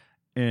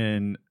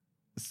in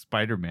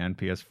Spider-Man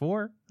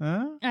PS4.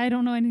 Huh? I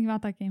don't know anything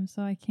about that game,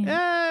 so I can't.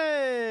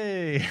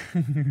 Hey!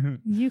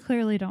 You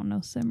clearly don't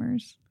know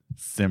Simmers.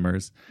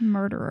 Simmers.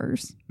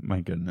 Murderers.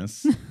 My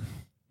goodness.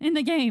 In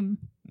the game.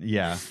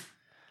 Yeah.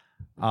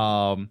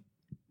 But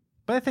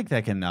I think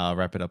that can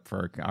wrap it up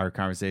for our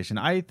conversation.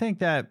 I think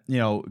that,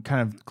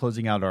 kind of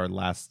closing out our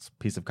last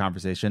piece of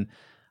conversation,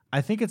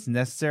 I think it's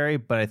necessary,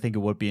 but I think it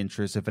would be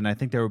intrusive. And I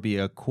think there would be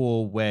a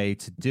cool way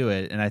to do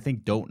it. And I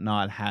think Don't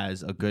Nod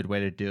has a good way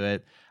to do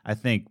it. I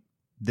think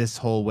this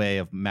whole way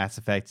of Mass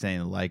Effect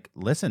saying, like,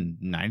 listen,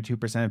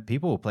 92% of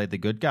people played the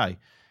good guy.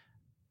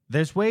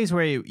 There's ways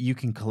where you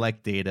can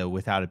collect data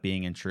without it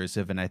being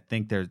intrusive. And I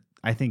think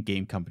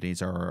game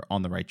companies are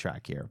on the right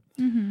track here.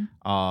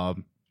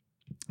 Mm-hmm.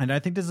 And I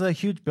think this is a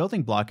huge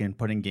building block in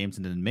putting games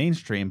into the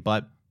mainstream.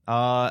 But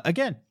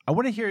again, I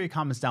want to hear your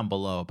comments down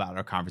below about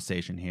our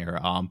conversation here.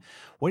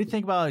 What do you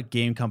think about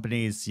game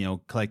companies,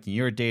 collecting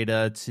your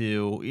data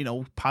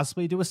to,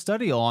 possibly do a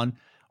study on,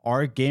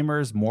 are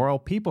gamers moral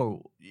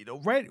people?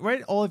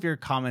 Write all of your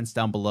comments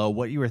down below,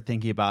 what you were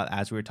thinking about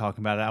as we were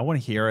talking about it. I want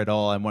to hear it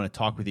all. I want to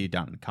talk with you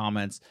down in the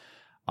comments.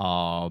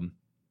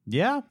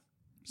 Yeah.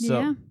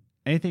 So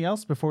anything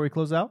else before we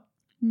close out?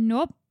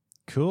 Nope.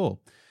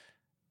 Cool.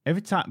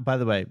 Every time, by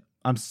the way,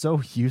 I'm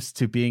so used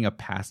to being a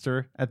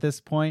pastor at this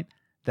point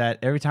that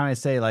every time I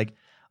say like,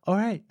 all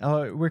right,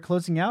 we're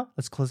closing out,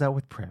 let's close out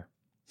with prayer.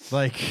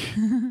 Like,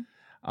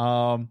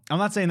 I'm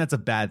not saying that's a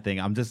bad thing.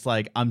 I'm just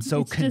like, I'm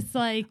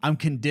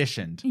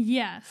conditioned.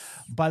 Yes.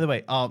 By the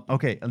way,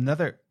 okay,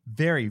 another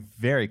very,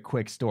 very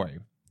quick story.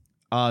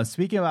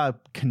 Speaking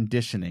about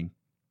conditioning,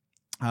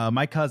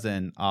 my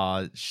cousin,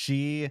 I'll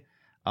say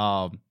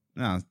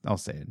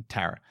it,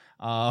 Tara.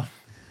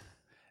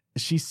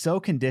 She's so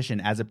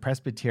conditioned as a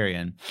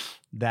Presbyterian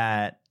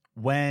that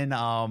when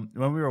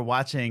we were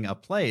watching a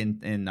play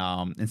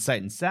in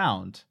Sight and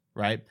Sound,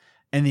 right,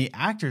 and the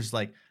actor's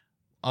like,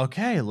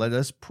 okay, let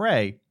us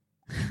pray.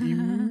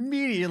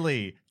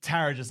 Immediately,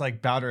 Tara just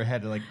like bowed her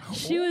head and like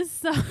she was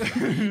so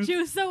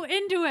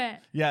into it.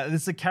 Yeah,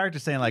 this is a character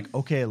saying like,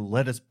 okay,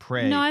 let us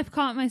pray. No, I've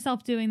caught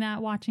myself doing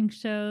that watching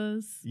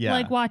shows. Yeah,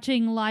 like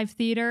watching live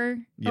theater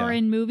or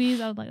in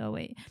movies. I was like, oh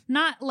wait,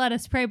 not let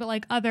us pray, but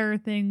like other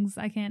things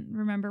I can't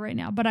remember right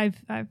now. But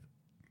I've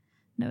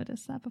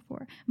noticed that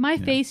before. My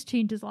face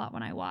changes a lot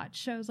when I watch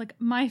shows. Like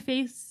my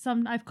face,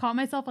 I've caught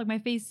myself like my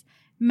face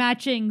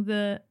matching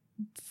the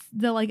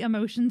like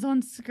emotions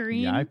on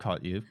screen. Yeah, I've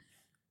caught you.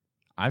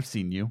 I've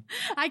seen you.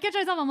 I catch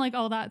myself. I'm like,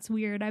 oh, that's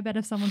weird. I bet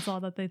if someone saw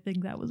that, they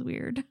think that was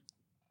weird.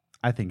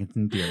 I think it's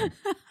endearing.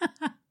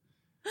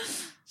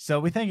 So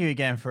we thank you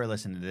again for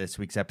listening to this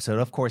week's episode.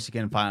 Of course, you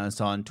can find us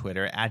on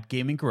Twitter at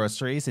Gaming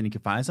Groceries, and you can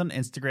find us on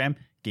Instagram,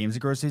 Games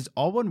and Groceries,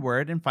 all one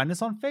word, and find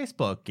us on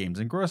Facebook, Games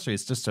and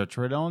Groceries. Just search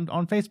for it on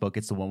Facebook.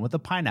 It's the one with the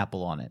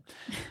pineapple on it.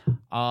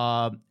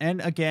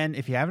 And again,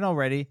 if you haven't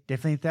already,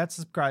 definitely hit that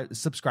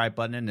subscribe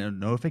button and a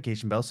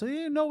notification bell so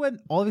you know when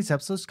all of these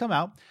episodes come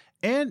out.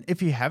 And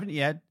if you haven't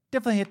yet,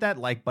 definitely hit that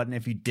like button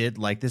if you did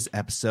like this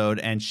episode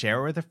and share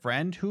it with a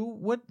friend who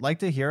would like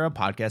to hear a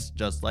podcast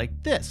just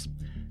like this.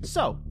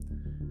 So,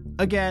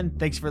 again,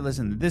 thanks for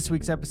listening to this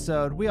week's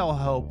episode. We all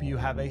hope you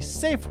have a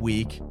safe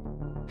week.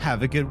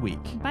 Have a good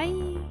week.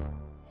 Bye.